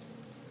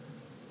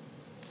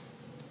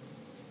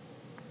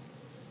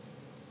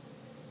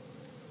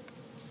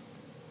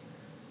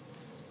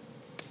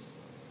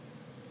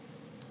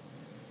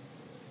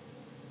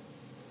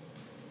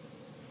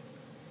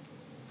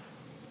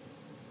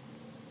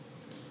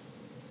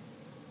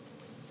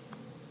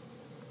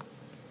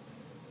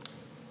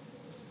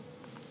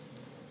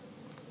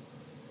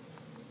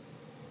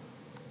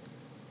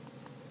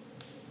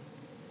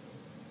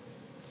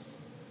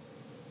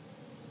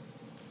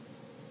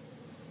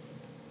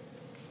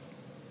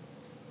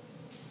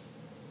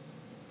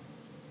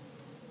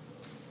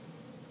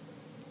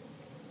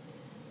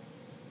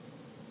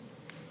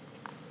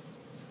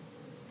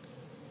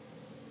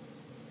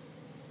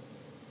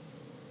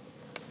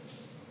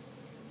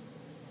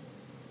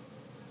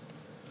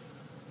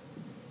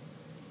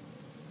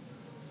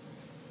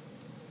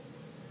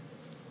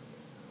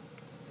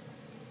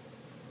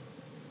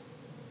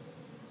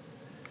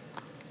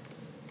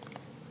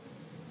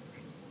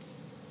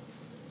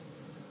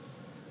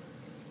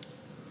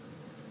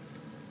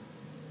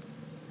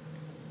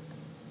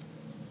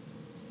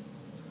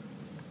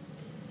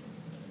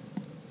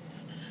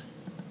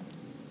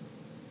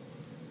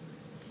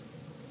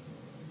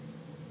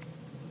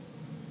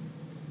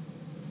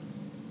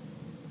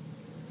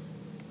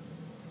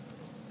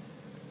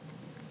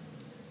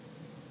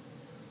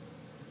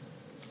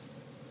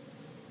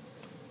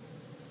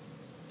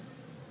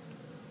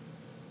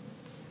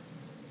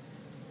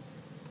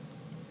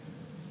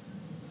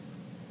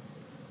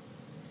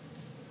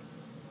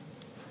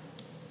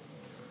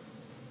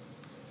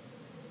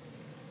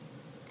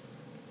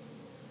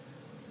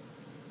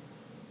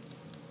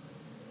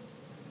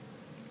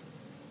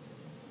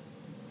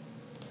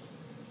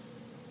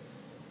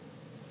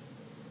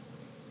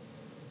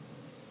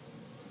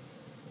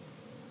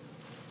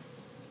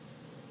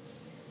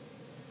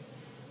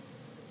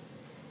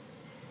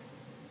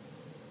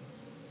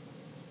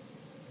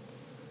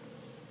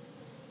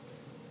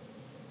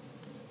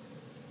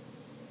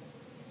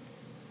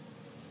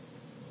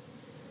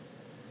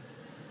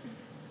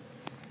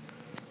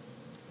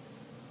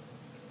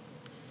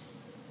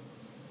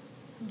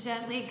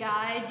 Gently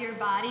guide your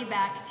body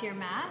back to your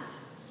mat.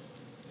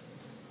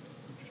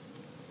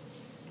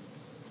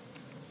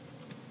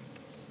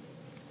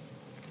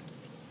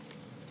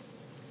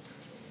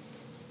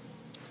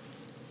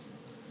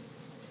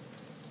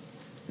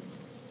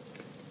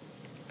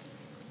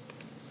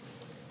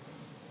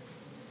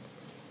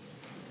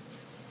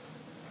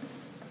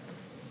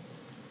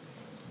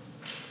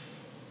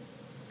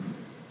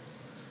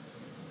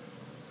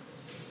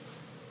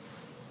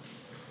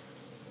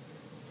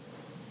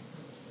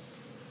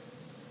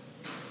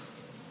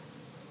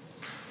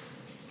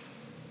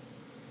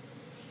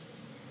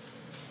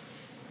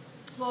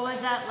 What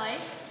was that like?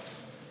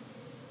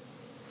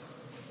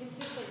 It's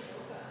just like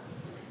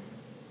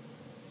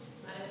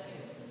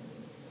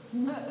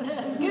yoga.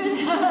 That's good.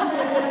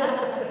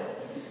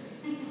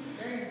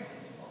 Very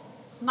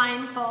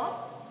Mindful.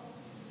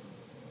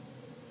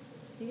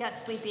 You got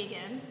sleepy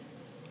again.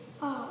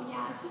 Oh,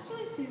 yeah, it's just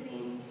really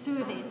soothing.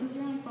 Soothing. Because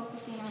you're only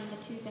focusing on the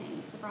two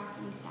things, the breath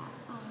and the step.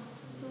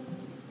 So it's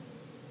nice.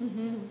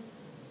 Mm-hmm.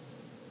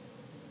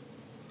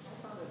 I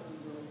found it to be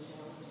really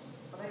challenging,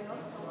 but I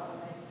noticed a lot of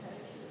nice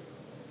pedicures.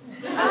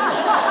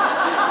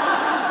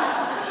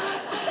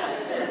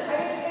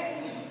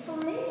 For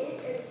me,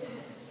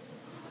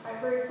 I'm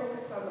very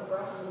focused on the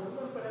breath and the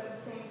movement, but at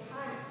the same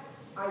time,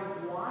 I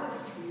wanted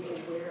to be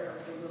aware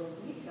of the little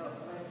details,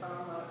 and I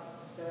found out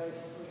that I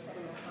was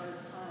having a hard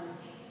time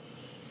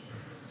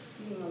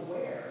being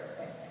aware.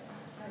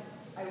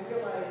 I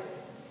realized,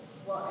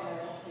 well, and I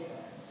won't say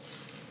that,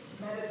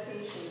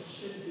 meditation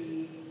should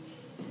be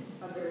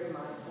a very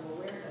mindful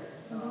awareness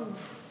of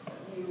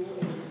you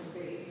and your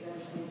space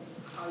and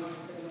how you're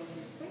fitting into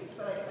your space.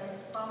 But I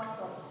found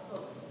myself so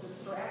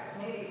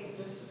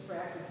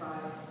distracted by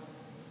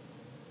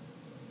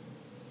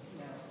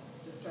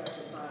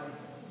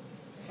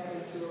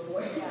having to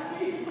avoid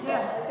that. Yeah.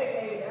 I think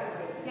maybe that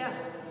might be. Yeah.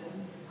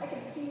 I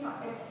can see how,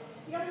 and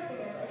the other thing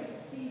is I can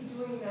see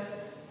doing this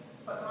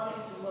but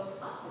wanting to look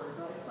upwards,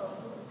 and I felt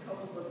so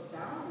compelled to look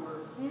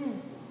downwards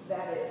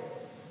that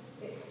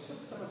it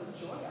took some of the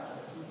joy out of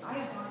it for me. I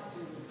want to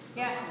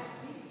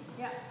see.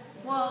 Yeah.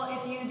 Well,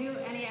 if you do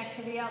any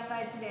activity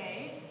outside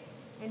today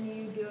and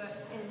you do it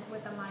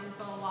with a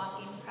mindful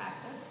walking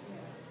practice,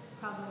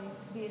 probably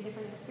be a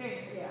different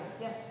experience.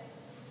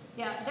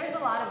 Yeah, there's a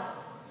lot of us,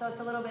 so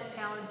it's a little bit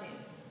challenging.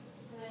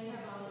 And then you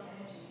have all the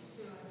energies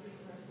too, and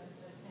people are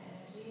sensitive to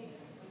energy,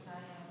 which I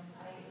am.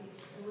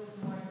 It was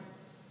more,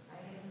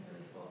 I had to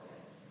really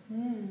focus.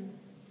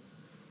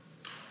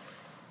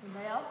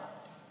 Anybody else?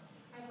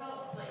 I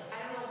felt like,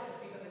 I don't know if it's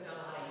because I've done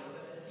a lot of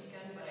yoga this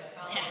weekend, but I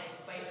felt like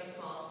despite the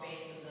small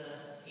space and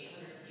the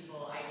 800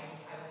 people, I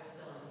was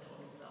still in the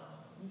total zone.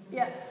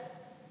 Yeah.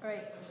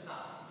 Right. Which is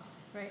awesome.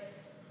 Right.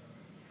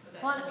 But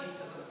that Well, made me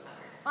feel most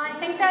centered. Well, I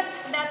think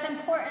that's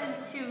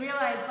important to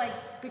realize, like,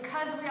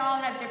 because we all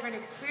have different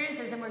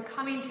experiences and we're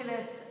coming to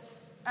this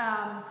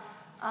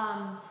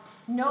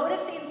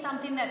noticing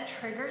something that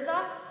triggers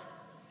us,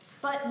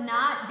 but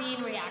not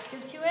being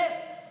reactive to it,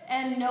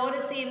 and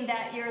noticing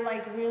that you're,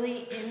 like,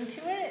 really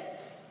into it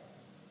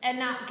and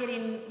not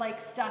getting, like,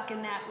 stuck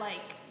in that,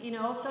 like, you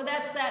know, so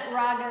that's that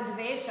raga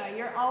dvesha.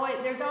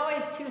 There's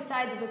always two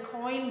sides of the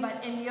coin,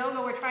 but in yoga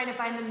we're trying to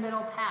find the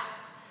middle path.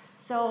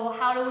 So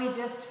how do we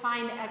just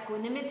find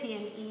equanimity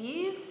and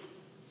ease?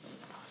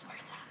 Those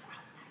words aren't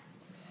on there.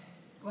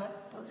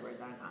 What? Those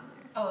words aren't on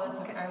there. Oh, that's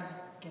okay. I was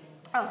just kidding.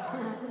 Oh,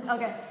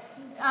 okay.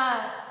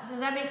 Does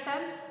that make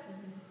sense?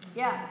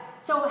 Yeah.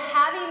 So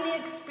having the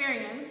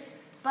experience,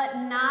 but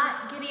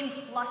not getting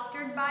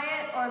flustered by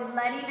it or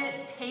letting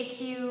it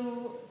take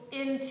you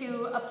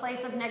into a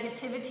place of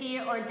negativity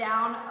or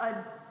down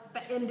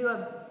into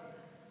a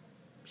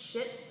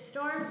shit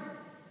storm,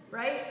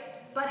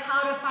 right? But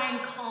how to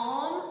find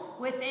calm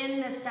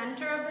within the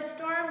center of the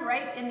storm,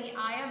 right? In the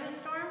eye of the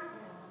storm,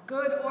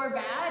 good or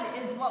bad,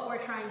 is what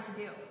we're trying to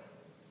do.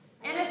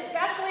 And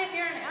especially if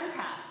you're an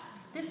empath,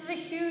 this is a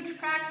huge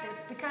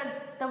practice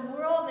because the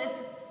world is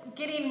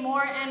getting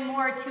more and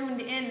more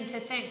tuned in to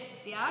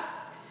things, yeah?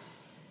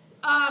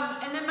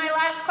 And then my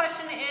last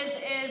question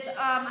is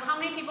how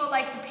many people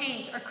like to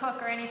paint or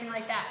cook or anything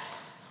like that?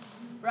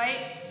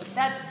 Right?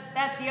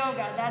 That's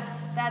yoga.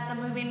 That's a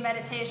moving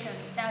meditation.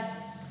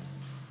 That's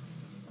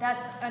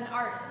an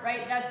art,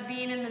 right? That's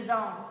being in the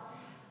zone.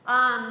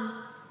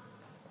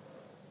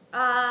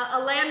 A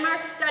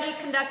landmark study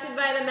conducted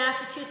by the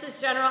Massachusetts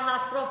General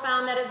Hospital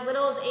found that as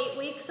little as 8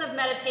 weeks of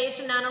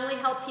meditation not only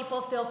helped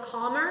people feel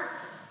calmer,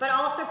 but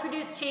also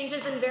produced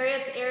changes in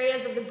various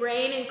areas of the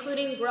brain,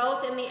 including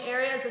growth in the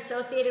areas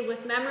associated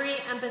with memory,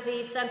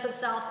 empathy, sense of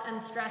self,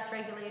 and stress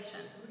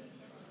regulation.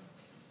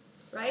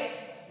 Right?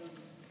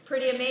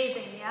 Pretty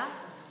amazing, yeah?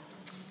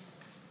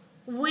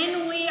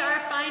 When we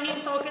are finding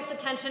focus,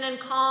 attention, and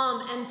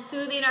calm and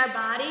soothing our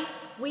body,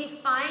 we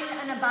find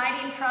an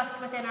abiding trust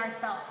within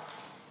ourselves,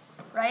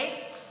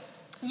 right?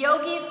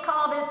 Yogis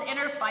call this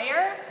inner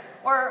fire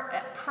or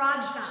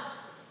prajna.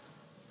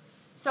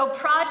 So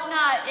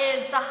prajna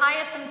is the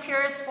highest and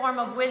purest form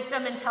of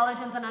wisdom,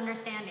 intelligence, and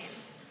understanding.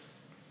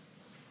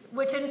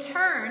 Which in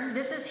turn,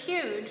 this is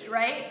huge,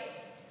 right?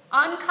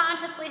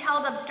 Unconsciously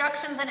held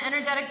obstructions and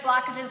energetic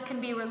blockages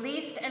can be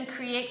released and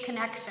create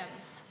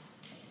connections.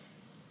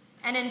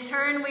 And in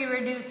turn, we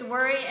reduce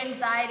worry,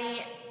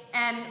 anxiety,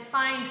 and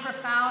find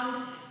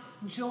profound,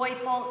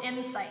 joyful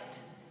insight.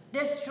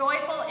 This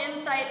joyful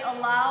insight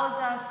allows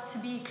us to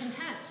be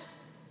content.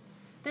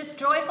 This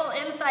joyful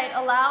insight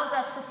allows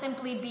us to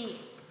simply be.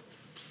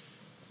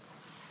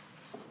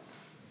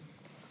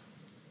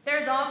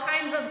 There's all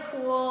kinds of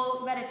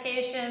cool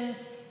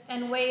meditations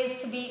and ways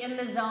to be in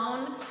the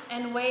zone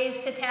and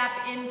ways to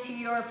tap into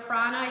your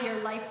prana,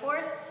 your life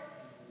force.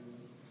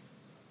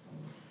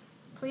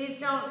 Please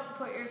don't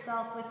put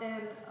yourself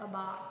within a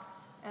box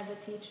as a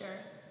teacher.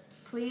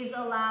 Please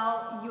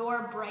allow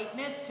your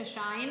brightness to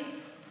shine,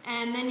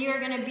 and then you're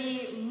going to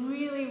be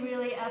really,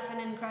 really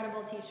effing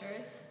incredible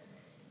teachers.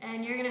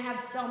 And you're going to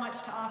have so much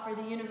to offer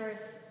the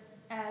universe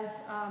as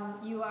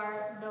you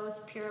are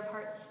those pure of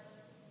hearts,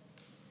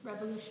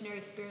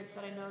 revolutionary spirits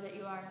that I know that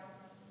you are.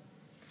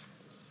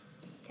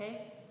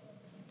 Okay?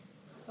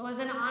 It was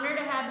an honor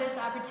to have this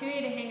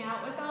opportunity to hang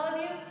out with all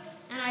of you,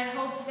 and I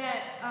hope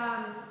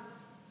that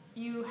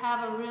you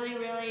have a really,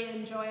 really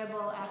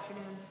enjoyable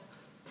afternoon.